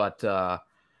 But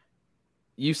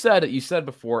you said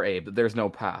before, Abe, that there's no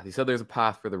path. You said there's a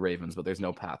path for the Ravens, but there's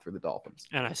no path for the Dolphins.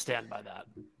 And I stand by that.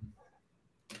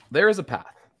 There is a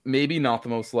path. Maybe not the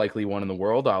most likely one in the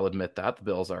world. I'll admit that. The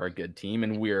Bills are a good team,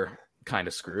 and we're kind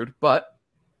of screwed. But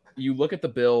you look at the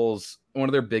Bills, one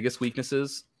of their biggest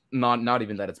weaknesses, not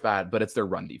even that it's bad, but it's their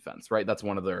run defense, right? That's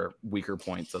one of their weaker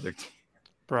points of their team.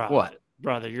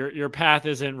 Brother, your path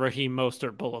isn't Raheem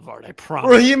Mostert Boulevard, I promise.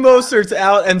 Raheem Mostert's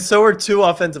out, and so are 2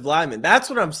 offensive linemen. That's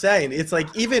what I'm saying. It's like,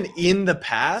 even in the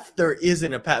path, there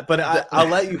isn't a path. But I'll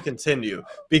let you continue,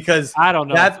 because I don't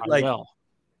know. That, like,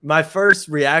 my first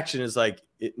reaction is like,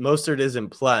 Mostert isn't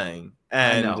playing,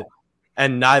 and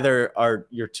neither are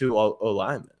your 2 O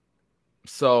linemen.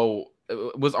 So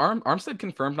was Armstead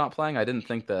confirmed not playing? I didn't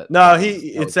think that. No,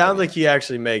 it sounds like he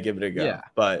actually may give it a go. Yeah,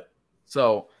 but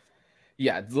so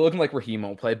Yeah, it's looking like Raheem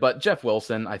won't play, but Jeff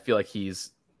Wilson, I feel like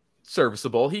he's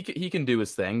serviceable. He can do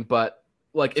his thing, but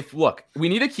like we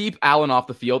need to keep Allen off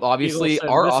the field. Obviously, Eagleson,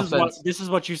 our this offense. This is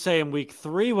what you say in week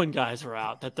 3 when guys are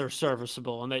out, that they're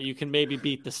serviceable and that you can maybe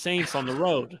beat the Saints on the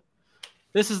road.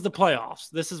 This is the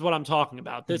playoffs. This is what I'm talking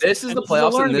about. This is the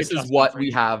playoffs, and this is what we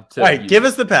have to. All right, give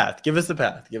us the path. Give us the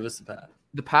path.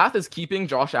 The path is keeping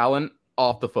Josh Allen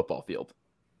off the football field.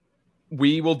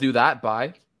 We will do that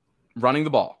by running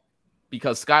the ball,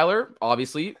 because Skyler,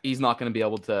 obviously, he's not going to be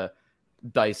able to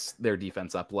dice their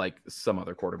defense up like some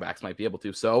other quarterbacks might be able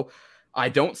to. So I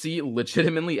don't see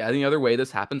legitimately any other way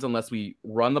this happens unless we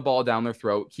run the ball down their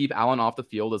throat, keep Allen off the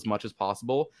field as much as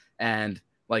possible, and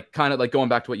kind of going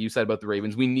back to what you said about the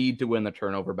Ravens, we need to win the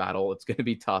turnover battle. It's going to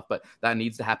be tough, but that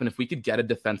needs to happen. If we could get a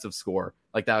defensive score,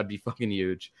 that would be fucking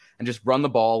huge. And just run the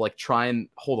ball, try and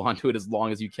hold on to it as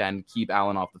long as you can, keep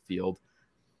Allen off the field.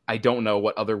 I don't know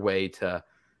what other way to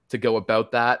go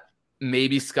about that.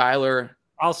 Maybe Skyler.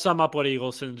 I'll sum up what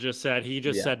Eagleson just said. He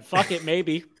just said, fuck it,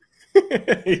 maybe.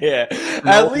 Yeah.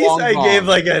 At least I gave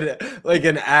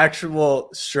an actual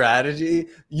strategy.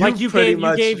 You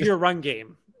gave your run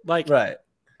game. Right.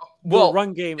 Well,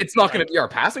 run game. It's not going to be our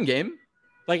passing game.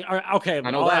 Okay,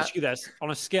 I'll ask you this. On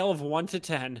a scale of 1 to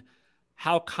 10,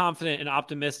 how confident and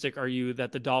optimistic are you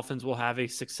that the Dolphins will have a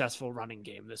successful running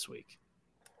game this week?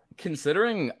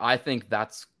 Considering I think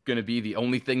that's going to be the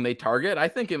only thing they target, I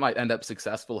think it might end up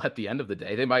successful at the end of the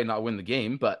day. They might not win the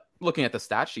game, but looking at the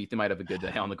stat sheet, they might have a good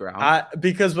day on the ground.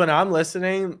 Because when I'm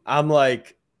listening, I'm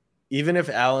like, even if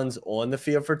Allen's on the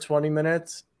field for 20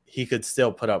 minutes, he could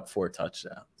still put up 4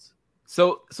 touchdowns.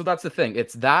 So that's the thing.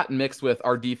 It's that mixed with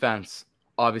our defense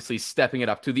obviously stepping it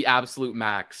up to the absolute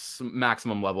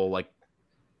maximum level.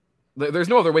 There's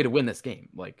no other way to win this game.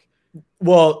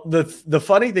 Well, the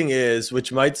funny thing is,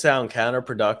 which might sound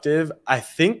counterproductive, I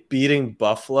think beating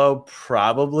Buffalo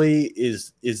probably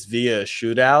is via a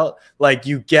shootout.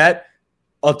 You get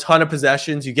a ton of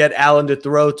possessions, you get Allen to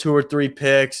throw 2 or 3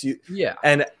 picks,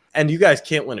 and you guys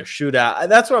can't win a shootout.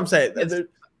 That's what I'm saying.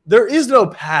 There is no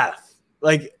path.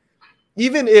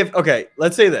 Even if, okay,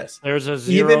 let's say this. There's a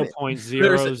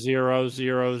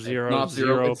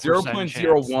 0.00000%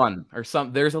 0.01 or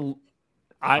something. There's a.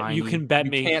 You can bet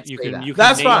me. You can.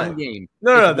 That's fine.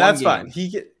 No, that's fine.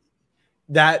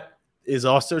 That is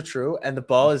also true, and the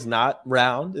ball is not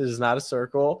round. It is not a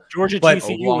circle. Georgia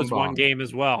TCU was one game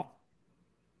as well.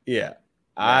 Yeah,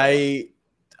 I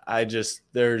just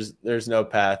there's no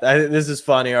path. This is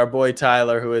funny. Our boy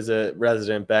Tyler, who is a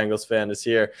resident Bengals fan, is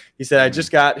here. He said, "I just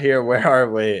got here. Where are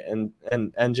we?" And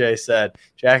NJ said,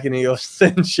 "Jack and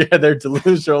Eagleson share their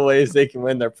delusional ways they can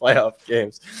win their playoff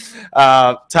games."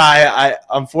 Ty, I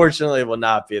unfortunately will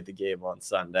not be at the game on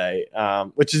Sunday,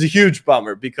 which is a huge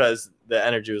bummer because the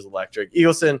energy was electric.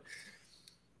 Eagleson,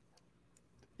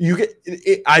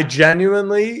 I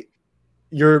genuinely,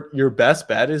 your best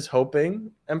bet is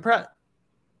hoping and Pratt.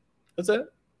 That's it.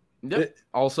 Yep.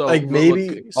 Also,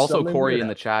 maybe Corey in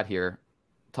the chat here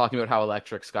talking about how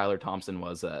electric Skylar Thompson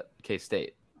was at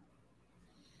K-State.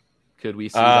 Could we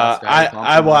see that?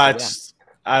 I watched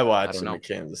him at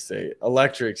Kansas State.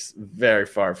 Electric's very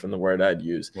far from the word I'd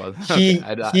use. Well,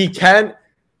 he can.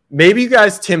 Maybe you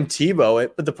guys Tim Tebow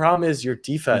it, but the problem is your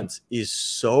defense is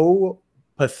so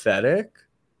pathetic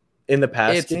in the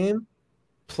pass game.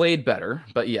 Played better,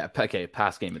 but okay,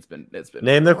 pass game it's been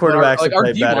name the quarterbacks that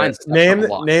played better.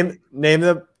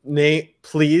 Name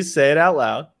please say it out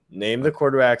loud. Name the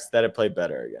quarterbacks that have played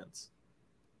better against.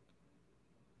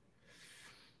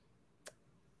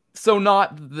 So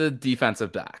not the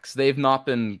defensive backs. They've not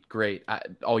been great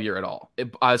all year at all.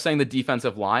 I was saying the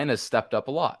defensive line has stepped up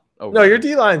a lot. Your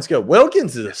D line's good.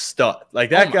 Wilkins is a stud.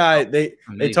 That guy, they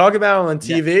talk about him on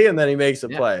TV and then he makes a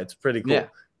play. It's pretty cool.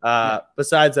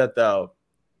 Besides that though,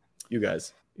 you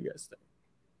guys think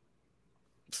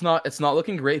it's not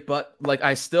looking great, but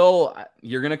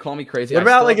you're gonna call me crazy. What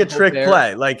about a trick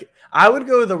play? I would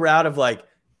go the route of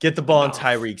get the ball in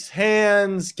Tyreek's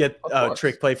hands, get a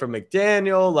trick play from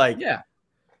McDaniel,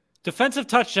 defensive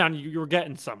touchdown. You were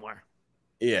getting somewhere.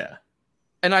 Yeah,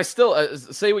 and I still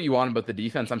say what you want about the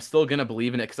defense. I'm still gonna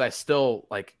believe in it because I still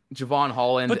like Javon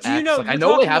Holland. But do you know? I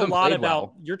know they haven't played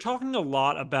well. You're talking a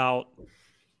lot about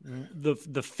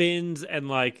the Finns and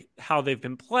how they've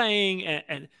been playing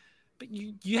but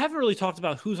you haven't really talked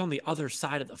about who's on the other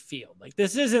side of the field.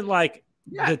 This isn't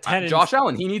the 10 Josh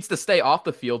Allen. He needs to stay off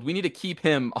the field. We need to keep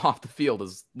him off the field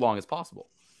as long as possible.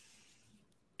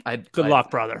 Good luck,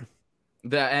 brother.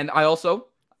 And I also,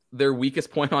 their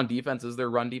weakest point on defense is their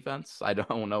run defense. I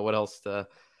don't know what else to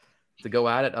go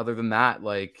at it other than that.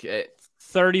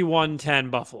 31-10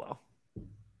 Buffalo.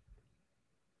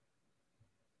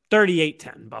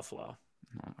 38-10 Buffalo.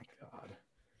 Oh my god.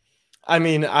 I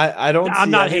mean, I don't. I'm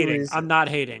see not any hating. reason. I'm not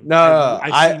hating. No,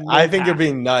 I see no I think you're path.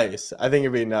 being nice. I think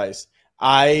you're being nice.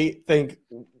 I think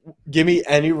give me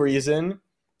any reason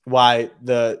why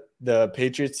the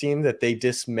Patriots team that they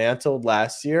dismantled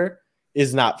last year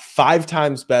is not 5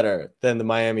 times better than the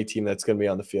Miami team that's going to be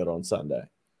on the field on Sunday.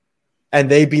 And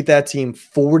they beat that team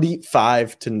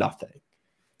 45-0.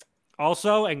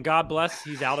 Also, and God bless,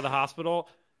 he's out of the hospital.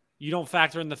 You don't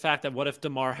factor in the fact that what if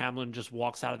DeMar Hamlin just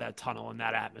walks out of that tunnel in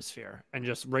that atmosphere and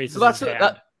just raises his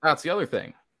hand? That's the other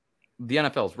thing. The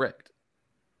NFL's rigged.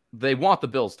 They want the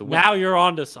Bills to win. Now you're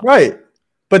on to something. Right.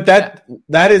 But that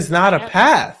is not a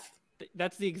path.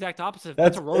 That's the exact opposite.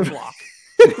 That's a roadblock.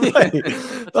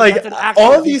 like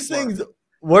all these things,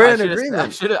 we're in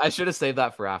agreement. I should have saved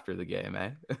that for after the game,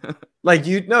 eh? Like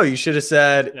you should have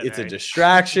said it's a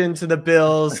distraction to the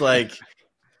Bills. Like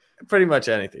pretty much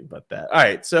anything but that. All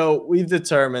right, so we've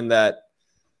determined that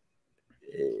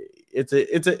it's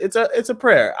a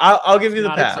prayer. I'll give you the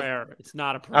path. It's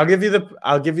not a prayer. I'll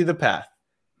give you the path.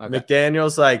 Okay.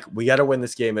 McDaniel's like, we got to win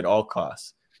this game at all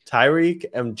costs. Tyreek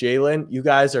and Jalen, you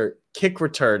guys are kick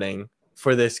returning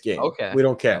for this game. Okay. We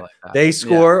don't care. They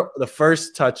score the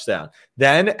first touchdown.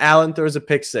 Then Allen throws a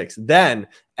pick 6. Then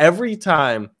every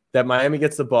time that Miami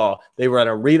gets the ball, they run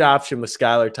a read option with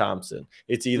Skylar Thompson.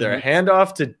 It's either a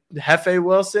handoff to Hefe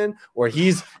Wilson or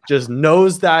he's just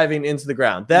nose diving into the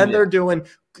ground. Then they're doing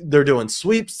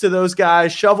sweeps to those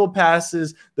guys, shovel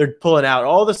passes. They're pulling out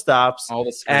all the stops, all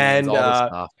the screens, all the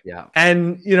stuff. Yeah.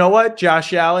 And you know what?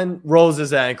 Josh Allen rolls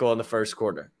his ankle in the first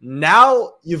quarter.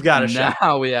 Now you've got a shot.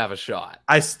 Now we have a shot.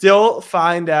 I still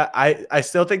find that I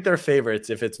still think they're favorites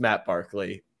if it's Matt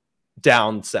Barkley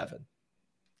down 7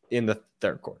 in the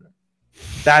third quarter.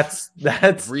 That's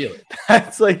really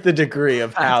like the degree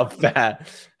of how bad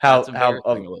how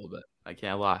a little bit. I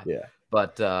can't lie. Yeah.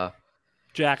 But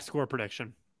Jack, score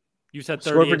prediction. You said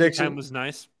 38-10 was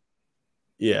nice.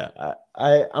 Yeah,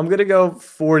 I'm gonna go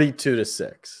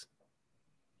 42-6.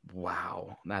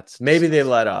 Wow, that's maybe they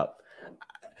let up.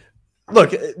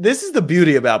 Look, this is the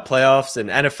beauty about playoffs and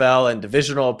NFL and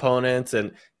divisional opponents,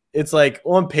 and it's like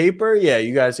on paper, yeah,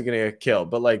 you guys are gonna get killed,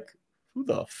 but like, who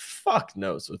the fuck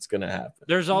knows what's gonna happen?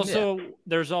 There's also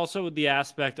the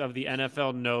aspect of the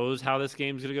NFL knows how this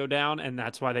game's gonna go down, and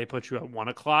that's why they put you at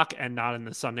 1:00 and not in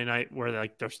the Sunday night where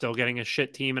they're still getting a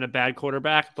shit team and a bad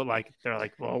quarterback, but like they're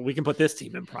like, well, we can put this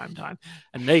team in prime time,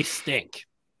 and they stink.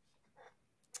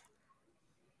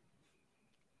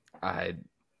 I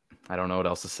don't know what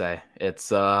else to say.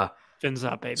 It's fins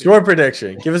up, baby. Score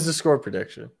prediction. Give us the score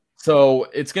prediction. So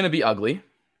it's gonna be ugly,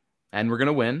 and we're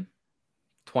gonna win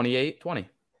 28-20.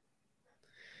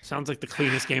 Sounds like the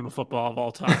cleanest game of football of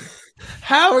all time.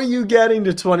 How are you getting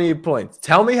to 28 points?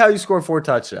 Tell me how you score 4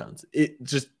 touchdowns.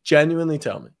 Just genuinely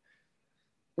tell me.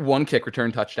 1 kick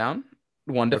return touchdown,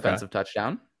 1 defensive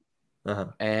touchdown,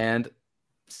 and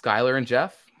Skylar and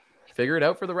Jeff figure it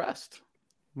out for the rest.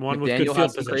 One McDaniel with good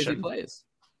field position. Crazy plays.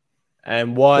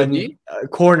 And 1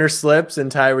 corner slips,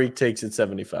 and Tyreek takes it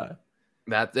 75.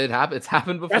 It's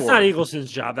happened before. That's not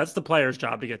Eagleson's job. That's the player's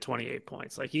job to get 28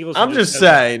 points. Like Eagleson. I'm just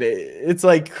saying, it's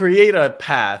like create a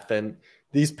path, and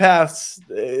these paths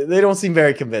they don't seem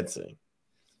very convincing.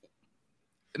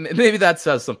 Maybe that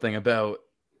says something about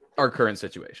our current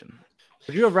situation.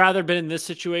 Would you have rather been in this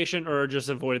situation or just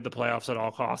avoided the playoffs at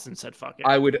all costs and said fuck it?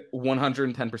 I would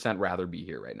 110% rather be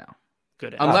here right now.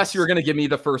 Good. Unless you were going to give me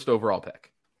the first overall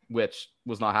pick, which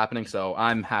was not happening. So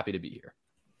I'm happy to be here.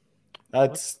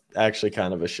 That's actually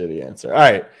kind of a shitty answer. All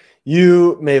right,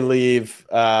 you may leave.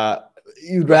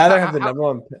 You'd rather have the number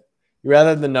one. You rather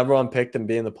have the number 1 pick than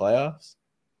be in the playoffs?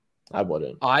 I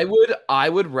wouldn't. I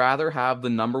would rather have the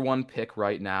number 1 pick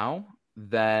right now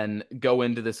than go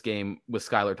into this game with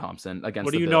Skylar Thompson against.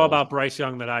 What do you know about Bryce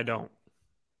Young that I don't?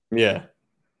 Yeah.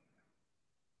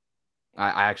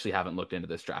 I actually haven't looked into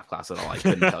this draft class at all. I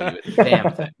couldn't tell you a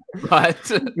damn thing.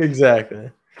 But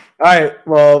exactly. All right.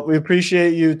 Well, we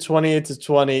appreciate you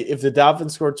 28-20. If the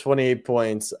Dolphins score 28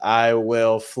 points, I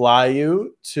will fly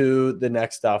you to the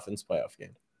next Dolphins playoff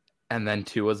game. And then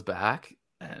Tua's back,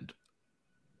 and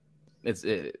it's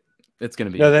going to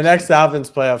be. No, the next Dolphins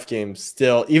playoff game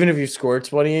still, even if you score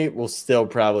 28, will still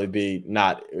probably be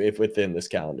not within this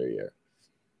calendar year.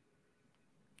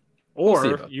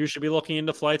 Or you should be looking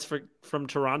into flights from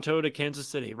Toronto to Kansas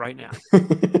City right now.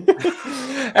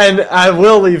 And I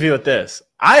will leave you with this.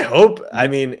 I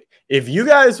mean, if you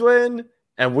guys win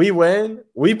and we win,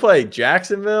 we play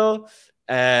Jacksonville,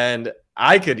 and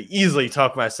I could easily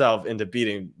talk myself into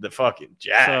beating the fucking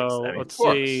Jags. So let's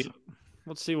see.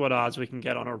 Let's see what odds we can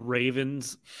get on a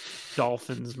Ravens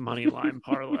Dolphins money line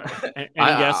parlay. Any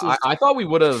guesses? I thought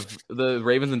the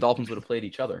Ravens and Dolphins would have played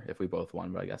each other if we both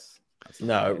won, but I guess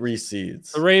no, it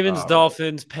reseeds. The Ravens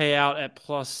Dolphins pay out at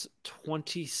plus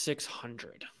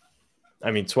 2,600. I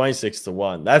mean,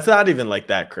 26-1. That's not even like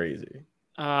that crazy.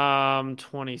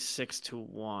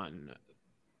 26-1.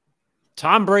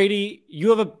 Tom Brady, you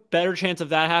have a better chance of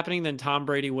that happening than Tom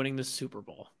Brady winning the Super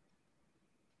Bowl.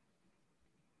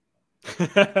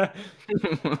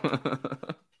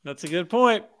 That's a good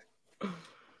point.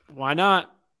 Why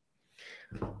not?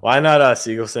 Why not us,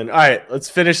 Eagleson? All right, let's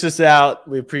finish this out.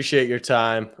 We appreciate your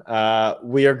time.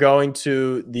 We are going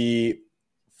to the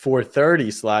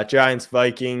 4:30 slot, Giants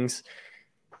Vikings.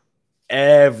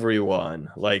 Everyone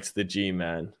likes the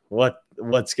G-men.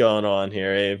 What's going on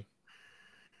here, Abe?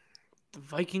 The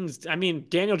Vikings, I mean,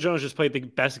 Daniel Jones just played the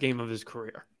best game of his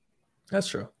career. That's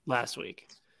true. Last week.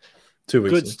 2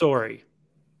 weeks. Good story.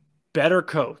 Better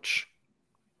coach.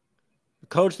 A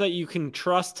coach that you can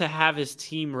trust to have his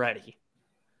team ready.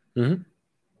 Mm-hmm.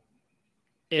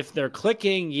 If they're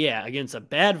clicking, against a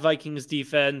bad Vikings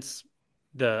defense,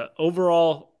 the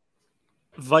overall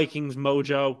Vikings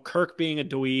mojo, Kirk being a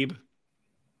dweeb,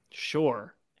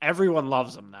 sure. Everyone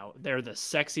loves them, though. They're the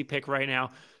sexy pick right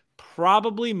now.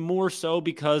 Probably more so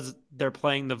because they're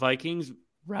playing the Vikings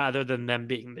rather than them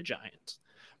being the Giants,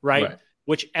 right?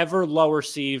 Whichever lower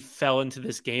seed fell into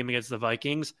this game against the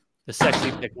Vikings, the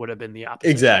sexy pick would have been the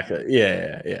opposite. Exactly.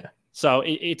 Yeah. So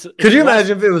it's could you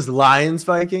imagine if it was Lions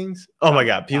Vikings? Oh my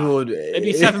God, people would. It'd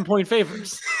be 7-point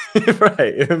favorites, right?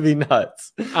 It would be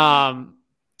nuts.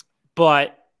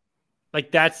 But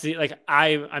like that's the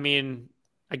I mean,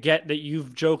 I get that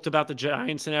you've joked about the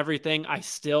Giants and everything. I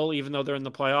still, even though they're in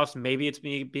the playoffs, maybe it's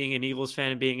me being an Eagles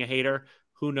fan and being a hater.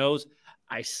 Who knows?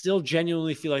 I still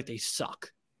genuinely feel like they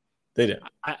suck. They do.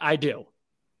 I do.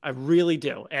 I really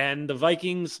do. And the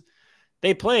Vikings,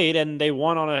 they played and they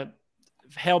won on a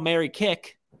Hail Mary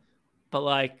kick. But,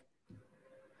 I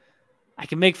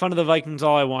can make fun of the Vikings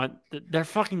all I want. They're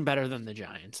fucking better than the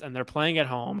Giants, and they're playing at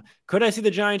home. Could I see the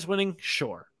Giants winning?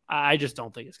 Sure. I just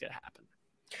don't think it's going to happen.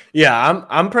 Yeah,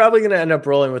 I'm probably going to end up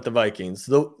rolling with the Vikings.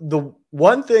 The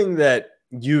one thing that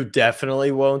you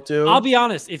definitely won't do. I'll be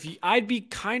honest. I'd be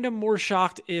kind of more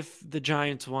shocked if the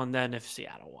Giants won than if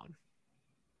Seattle won.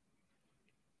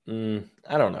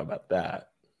 I don't know about that.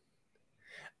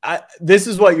 This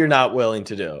is what you're not willing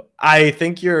to do. I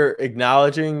think you're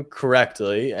acknowledging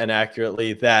correctly and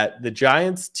accurately that the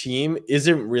Giants team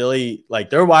isn't really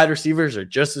their wide receivers are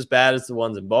just as bad as the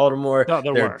ones in Baltimore. No,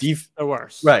 they're worse. They're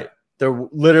worse. Right. They're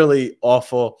literally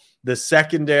awful. The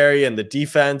secondary and the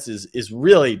defense is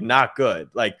really not good.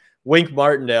 Wink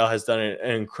Martindale has done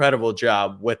an incredible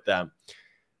job with them.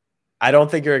 I don't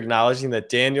think you're acknowledging that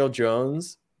Daniel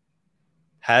Jones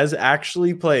has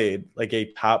actually played a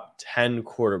top 10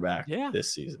 quarterback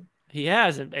this season. He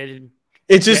has.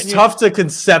 It's just tough to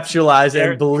conceptualize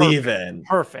and believe in.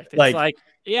 Perfect. It's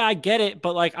I get it,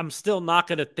 but I'm still not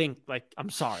going to think I'm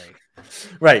sorry.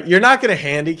 Right. You're not going to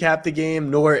handicap the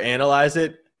game nor analyze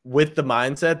it with the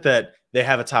mindset that they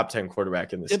have a top 10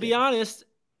 quarterback in this game. To be honest,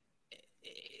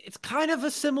 it's kind of a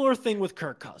similar thing with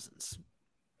Kirk Cousins.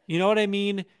 You know what I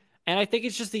mean? And I think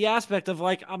it's just the aspect of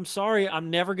I'm sorry, I'm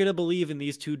never going to believe in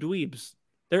these two dweebs.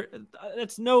 They're in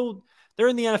the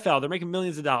NFL. They're making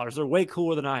millions of dollars. They're way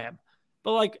cooler than I am.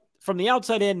 But from the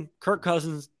outside in, Kirk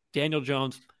Cousins, Daniel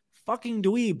Jones, fucking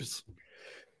dweebs.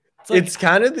 It's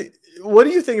kind of what do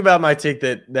you think about my take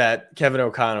that Kevin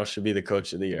O'Connell should be the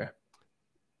coach of the year?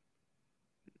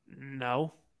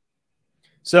 No.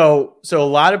 So a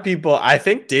lot of people, I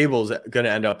think Dable's going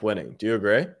to end up winning. Do you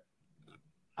agree?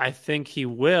 I think he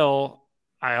will.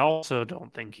 I also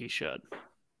don't think he should.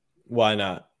 Why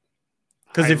not?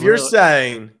 Because if you're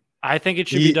saying... I think it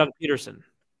should be Doug Peterson.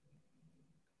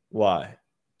 Why?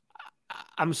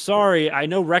 I'm sorry. I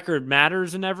know record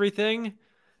matters and everything,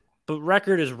 but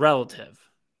record is relative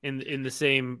in the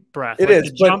same breath. It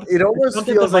is, but it almost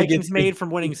feels like it's made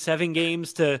from winning 7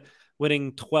 games to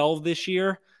winning 12 this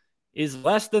year is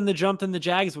less than the jump that the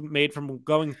Jags made from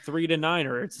going 3-9,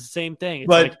 or it's the same thing. It's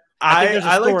but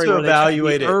I like to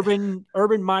evaluate it.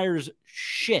 Urban Meyer's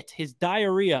shit, his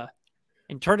diarrhea,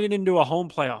 and turn it into a home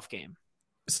playoff game.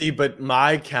 See, but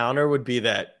my counter would be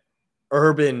that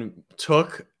Urban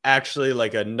took actually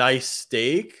a nice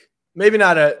steak, maybe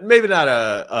not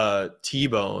a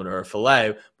T-bone or a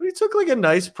fillet, but he took a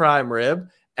nice prime rib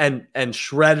and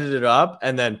shredded it up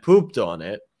and then pooped on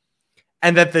it,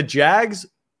 and that the Jags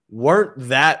weren't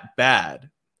that bad,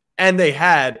 and they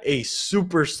had a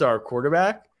superstar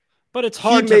quarterback. But it's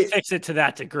hard to fix it to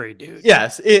that degree, dude.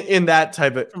 Yes, in that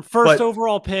type of... From first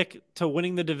overall pick to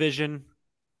winning the division,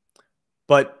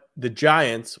 But the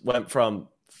Giants went from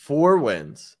 4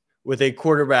 wins with a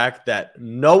quarterback that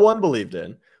no one believed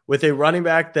in, with a running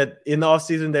back that in the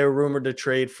offseason they were rumored to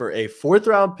trade for a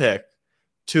 4th-round pick,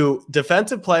 to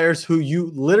defensive players who you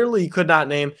literally could not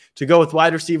name, to go with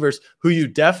wide receivers who you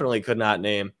definitely could not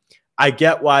name. I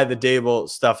get why the Dable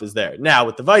stuff is there. Now,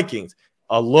 with the Vikings,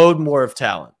 a load more of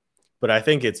talent, but I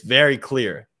think it's very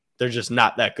clear they're just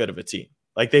not that good of a team.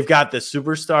 Like, they've got the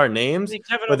superstar names,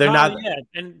 but they're not. Yeah,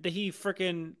 and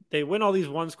they win all these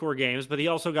one-score games, but he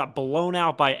also got blown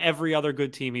out by every other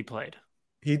good team he played.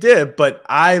 He did, but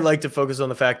I like to focus on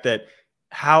the fact that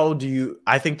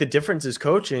I think the difference is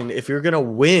coaching. If you're going to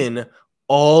win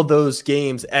all those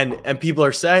games, and people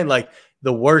are saying, like,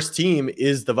 the worst team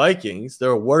is the Vikings.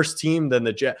 They're a worse team than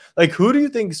the Jags. Like, who do you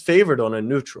think is favored on a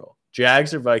neutral?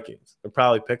 Jags or Vikings? They'll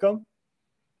probably pick them.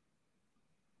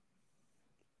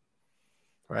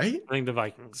 Right? I think the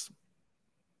Vikings.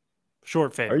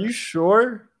 Short favorite. Are you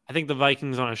sure? I think the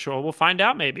Vikings on a short. We'll find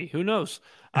out maybe. Who knows?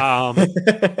 But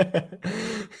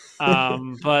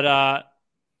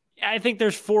I think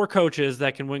there's 4 coaches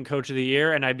that can win Coach of the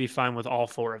Year, and I'd be fine with all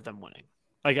 4 of them winning.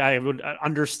 Like, I would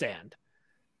understand.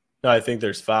 No, I think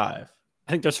there's 5.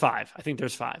 I think there's 5.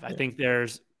 Yeah. I think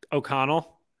there's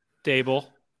O'Connell, Dable,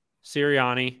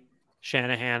 Sirianni,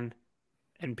 Shanahan,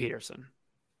 and Peterson.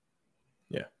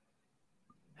 Yeah.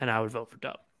 And I would vote for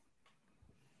Doug.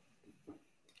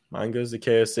 Mine goes to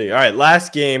KOC. All right,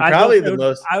 last game. I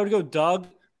would go Doug,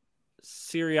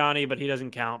 Sirianni, but he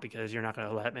doesn't count because you're not going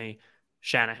to let me.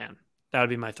 Shanahan. That would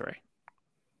be my 3.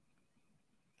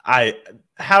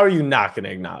 How are you not going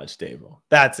to acknowledge Dable?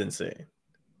 That's insane.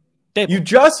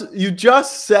 Dable. You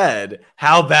just said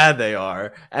how bad they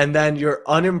are, and then you're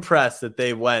unimpressed that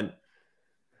they went.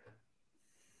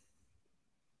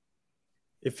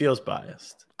 It feels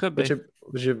biased. Could be.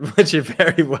 Which it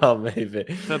very well may be.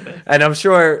 Could be. And I'm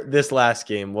sure this last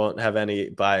game won't have any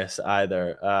bias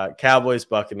either. Cowboys,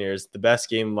 Buccaneers, the best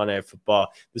game of Monday Night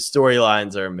Football. The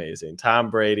storylines are amazing.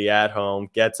 Tom Brady at home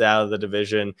gets out of the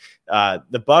division.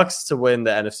 The Bucs to win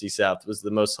the NFC South was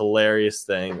the most hilarious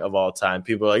thing of all time.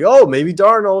 People are like, oh, maybe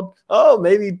Darnold. Oh,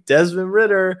 maybe Desmond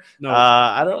Ritter. No.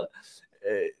 I don't.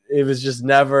 It was just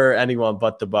never anyone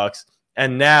but the Bucs.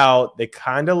 And now they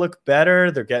kind of look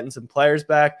better. They're getting some players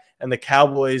back, and the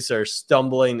Cowboys are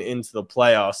stumbling into the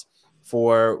playoffs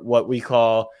for what we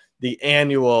call the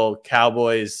annual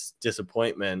Cowboys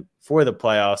disappointment for the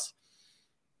playoffs.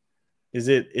 Is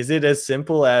it as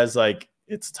simple as, like,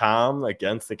 it's Tom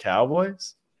against the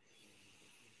Cowboys?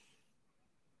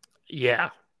 Yeah,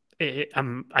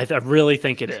 I really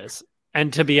think it is.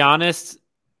 And to be honest,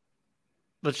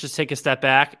 let's just take a step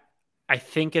back. I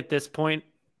think at this point,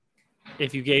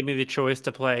 if you gave me the choice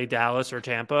to play Dallas or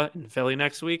Tampa in Philly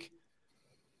next week,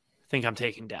 I think I'm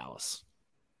taking Dallas.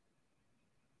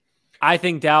 I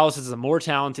think Dallas is a more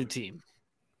talented team.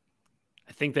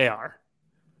 I think they are.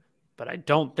 But I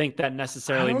don't think that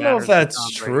necessarily matters. I don't know if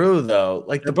that's true, though.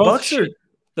 Like, the Bucs are...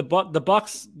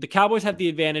 The Cowboys have the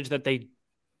advantage that they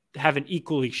have an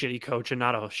equally shitty coach and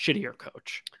not a shittier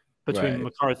coach between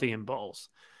McCarthy and Bowles.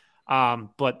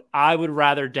 But I would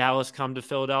rather Dallas come to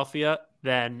Philadelphia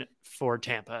than for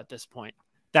Tampa at this point.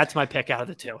 That's my pick out of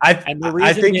the 2.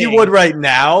 I think you would right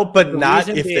now, but not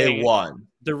if they won.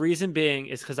 The reason being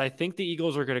is because I think the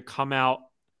Eagles are going to come out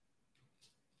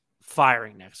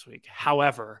firing next week.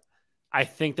 However, I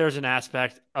think there's an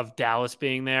aspect of Dallas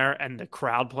being there and the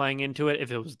crowd playing into it.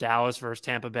 If it was Dallas versus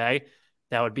Tampa Bay,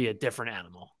 that would be a different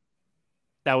animal.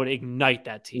 That would ignite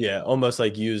that team. Yeah, almost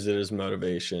like use it as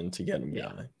motivation to get them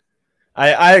going.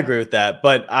 I agree with that,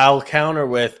 but I'll counter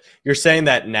with, you're saying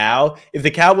that now, if the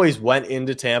Cowboys went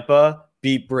into Tampa,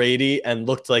 beat Brady, and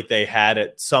looked like they had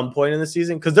at some point in the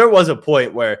season, because there was a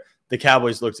point where the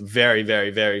Cowboys looked very, very,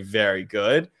 very, very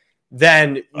good,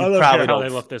 then you I don't probably care how don't. They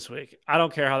look this week. I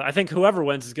don't care how. I think whoever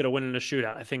wins is going to win in a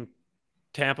shootout. I think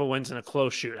Tampa wins in a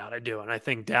close shootout. I do, and I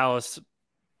think Dallas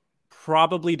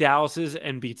probably Dallas's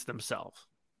and beats themselves.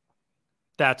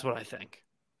 That's what I think.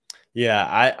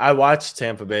 Yeah, I watched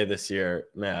Tampa Bay this year.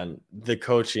 Man, the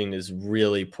coaching is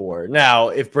really poor. Now,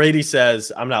 if Brady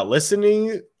says, I'm not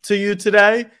listening to you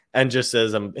today, and just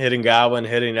says, I'm hitting Godwin,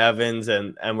 hitting Evans,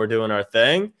 and we're doing our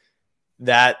thing,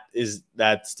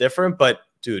 that's different. But,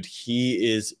 dude,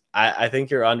 he is – I think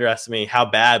you're underestimating how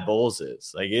bad Bowles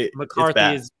is. Like,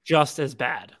 McCarthy is just as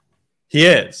bad. He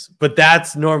is, but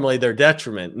that's normally their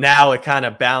detriment. Now it kind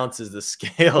of balances the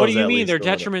scale. What do you mean? Their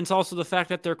detriment's also the fact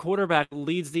that their quarterback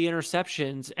leads the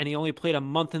interceptions and he only played a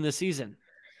month in the season.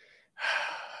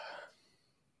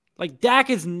 Like, Dak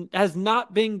has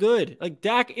not been good. Like,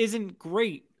 Dak isn't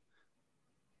great.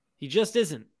 He just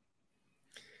isn't.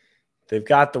 They've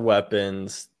got the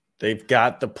weapons. They've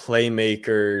got the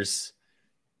playmakers,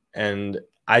 and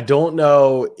I don't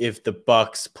know if the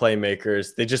Bucks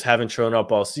playmakers, they just haven't shown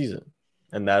up all season.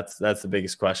 And that's the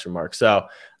biggest question mark. So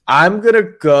I'm going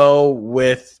to go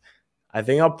with, I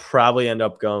think I'll probably end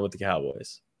up going with the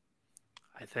Cowboys.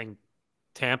 I think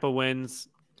Tampa wins,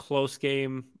 close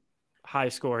game, high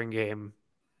scoring game.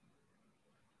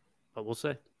 But we'll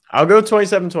see. I'll go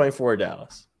 27-24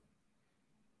 Dallas.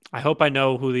 I hope I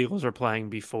know who the Eagles are playing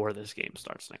before this game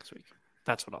starts next week.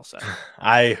 That's what I'll say.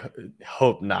 I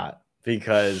hope not,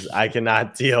 because I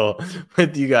cannot deal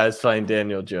with you guys playing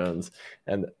Daniel Jones.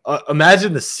 And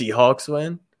imagine the Seahawks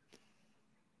win.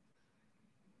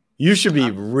 You should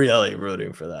be really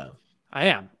rooting for them. I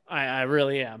am. I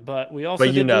really am. But we also But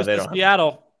you did know lose they to don't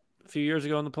Seattle a few years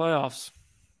ago in the playoffs.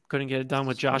 Couldn't get it done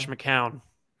with Josh McCown.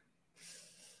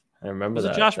 I remember Was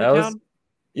that. it Josh That McCown?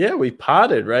 Yeah, we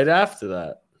potted right after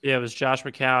that. Yeah, it was Josh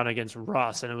McCown against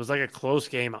Russ, and it was like a close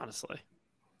game, honestly.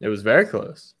 It was very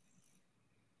close.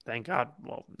 Thank God.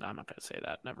 Well, no, I'm not going to say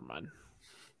that. Never mind.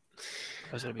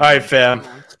 All right, fam.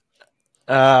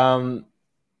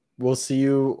 We'll see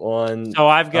you on. So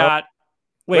I've got.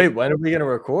 Wait, when are we going to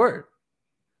record?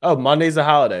 Oh, Monday's a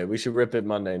holiday. We should rip it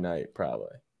Monday night,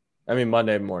 probably. I mean,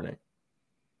 Monday morning.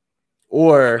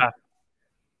 Or,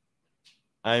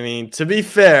 I mean, to be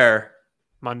fair,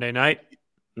 Monday night.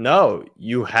 no,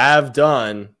 you have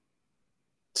done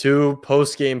 2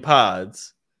 post-game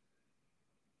pods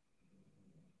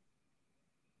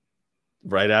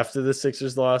right after the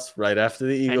Sixers lost, right after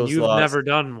the Eagles and you've lost. never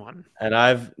done one. And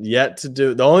I've yet to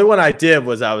do. The only one I did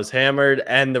was I was hammered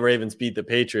and the Ravens beat the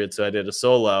Patriots, so I did a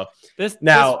solo. This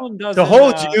one To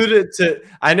hold you to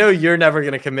I know you're never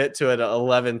going to commit to it at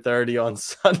 11:30 on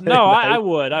Sunday. No, night. I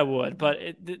would, but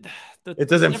It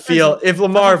doesn't feel. If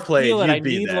Lamar played, I you'd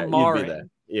be need there. Lamar You'd be there.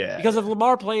 Yeah. Because if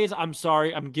Lamar plays, I'm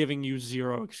sorry, I'm giving you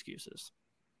 0 excuses.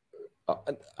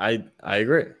 I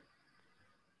agree.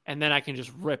 And then I can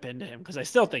just rip into him because I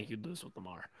still think you'd lose with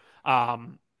Lamar.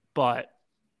 But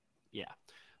yeah,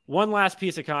 one last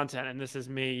piece of content, and this is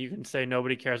me. You can say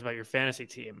nobody cares about your fantasy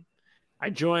team. I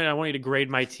want you to grade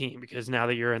my team because now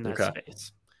that you're in that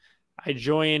space, I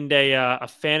joined a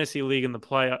fantasy league in the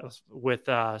playoffs with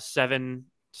seven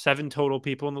total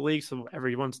people in the league, so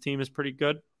everyone's team is pretty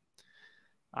good.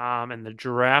 And the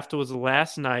draft was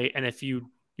last night, and if you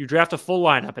draft a full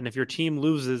lineup, and if your team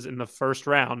loses in the first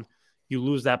round, you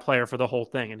lose that player for the whole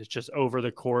thing, and it's just over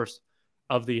the course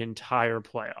of the entire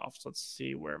playoffs. Let's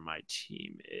see where my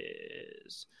team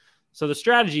is. So the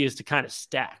strategy is to kind of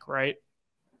stack, right?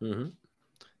 Mm-hmm.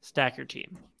 Stack your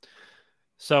team.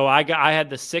 So I had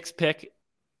the 6th pick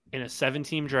in a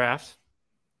 7-team draft.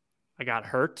 I got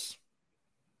Hurts,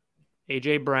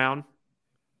 AJ Brown,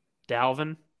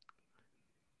 Dalvin,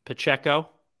 Pacheco,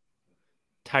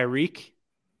 Tyreek,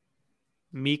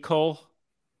 Mecole,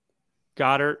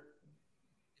 Goddard,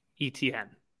 ETN.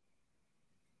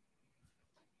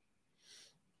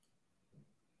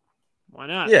 Why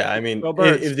not? Yeah, I mean,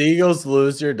 if the Eagles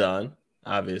lose, you're done,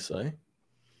 obviously.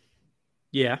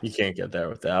 Yeah. You can't get there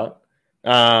without.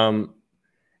 And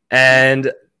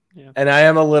I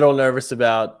am a little nervous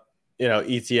about,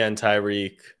 ETN,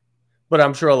 Tyreek, but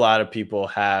I'm sure a lot of people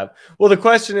have. Well, the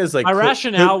question is like, my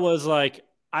rationale was like,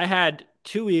 I had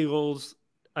 2 Eagles,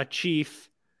 a Chief,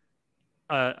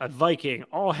 a Viking,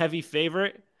 all heavy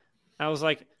favorite. I was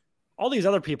like, all these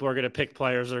other people are going to pick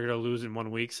players that are going to lose in 1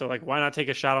 week. So like, why not take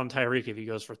a shot on Tyreek if he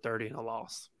goes for 30 and a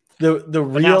loss? The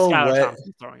real Skylar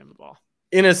Thompson's throwing him the ball.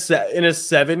 In a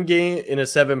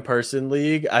 7-person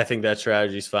league, I think that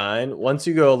strategy's fine. Once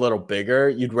you go a little bigger,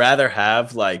 you'd rather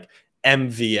have like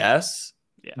MVS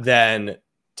than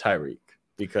Tyreek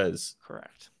because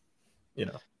correct.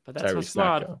 But that's what's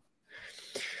not going.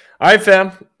 All right,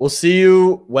 fam. We'll see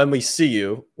you when we see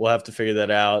you. We'll have to figure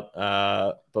that out.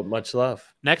 But much love.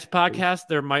 Next podcast,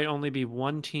 there might only be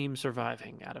 1 team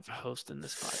surviving out of hosting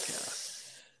this podcast.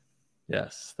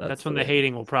 Yes. That's when the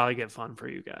hating will probably get fun for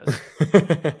you guys.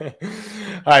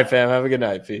 All right, fam. Have a good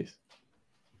night. Peace.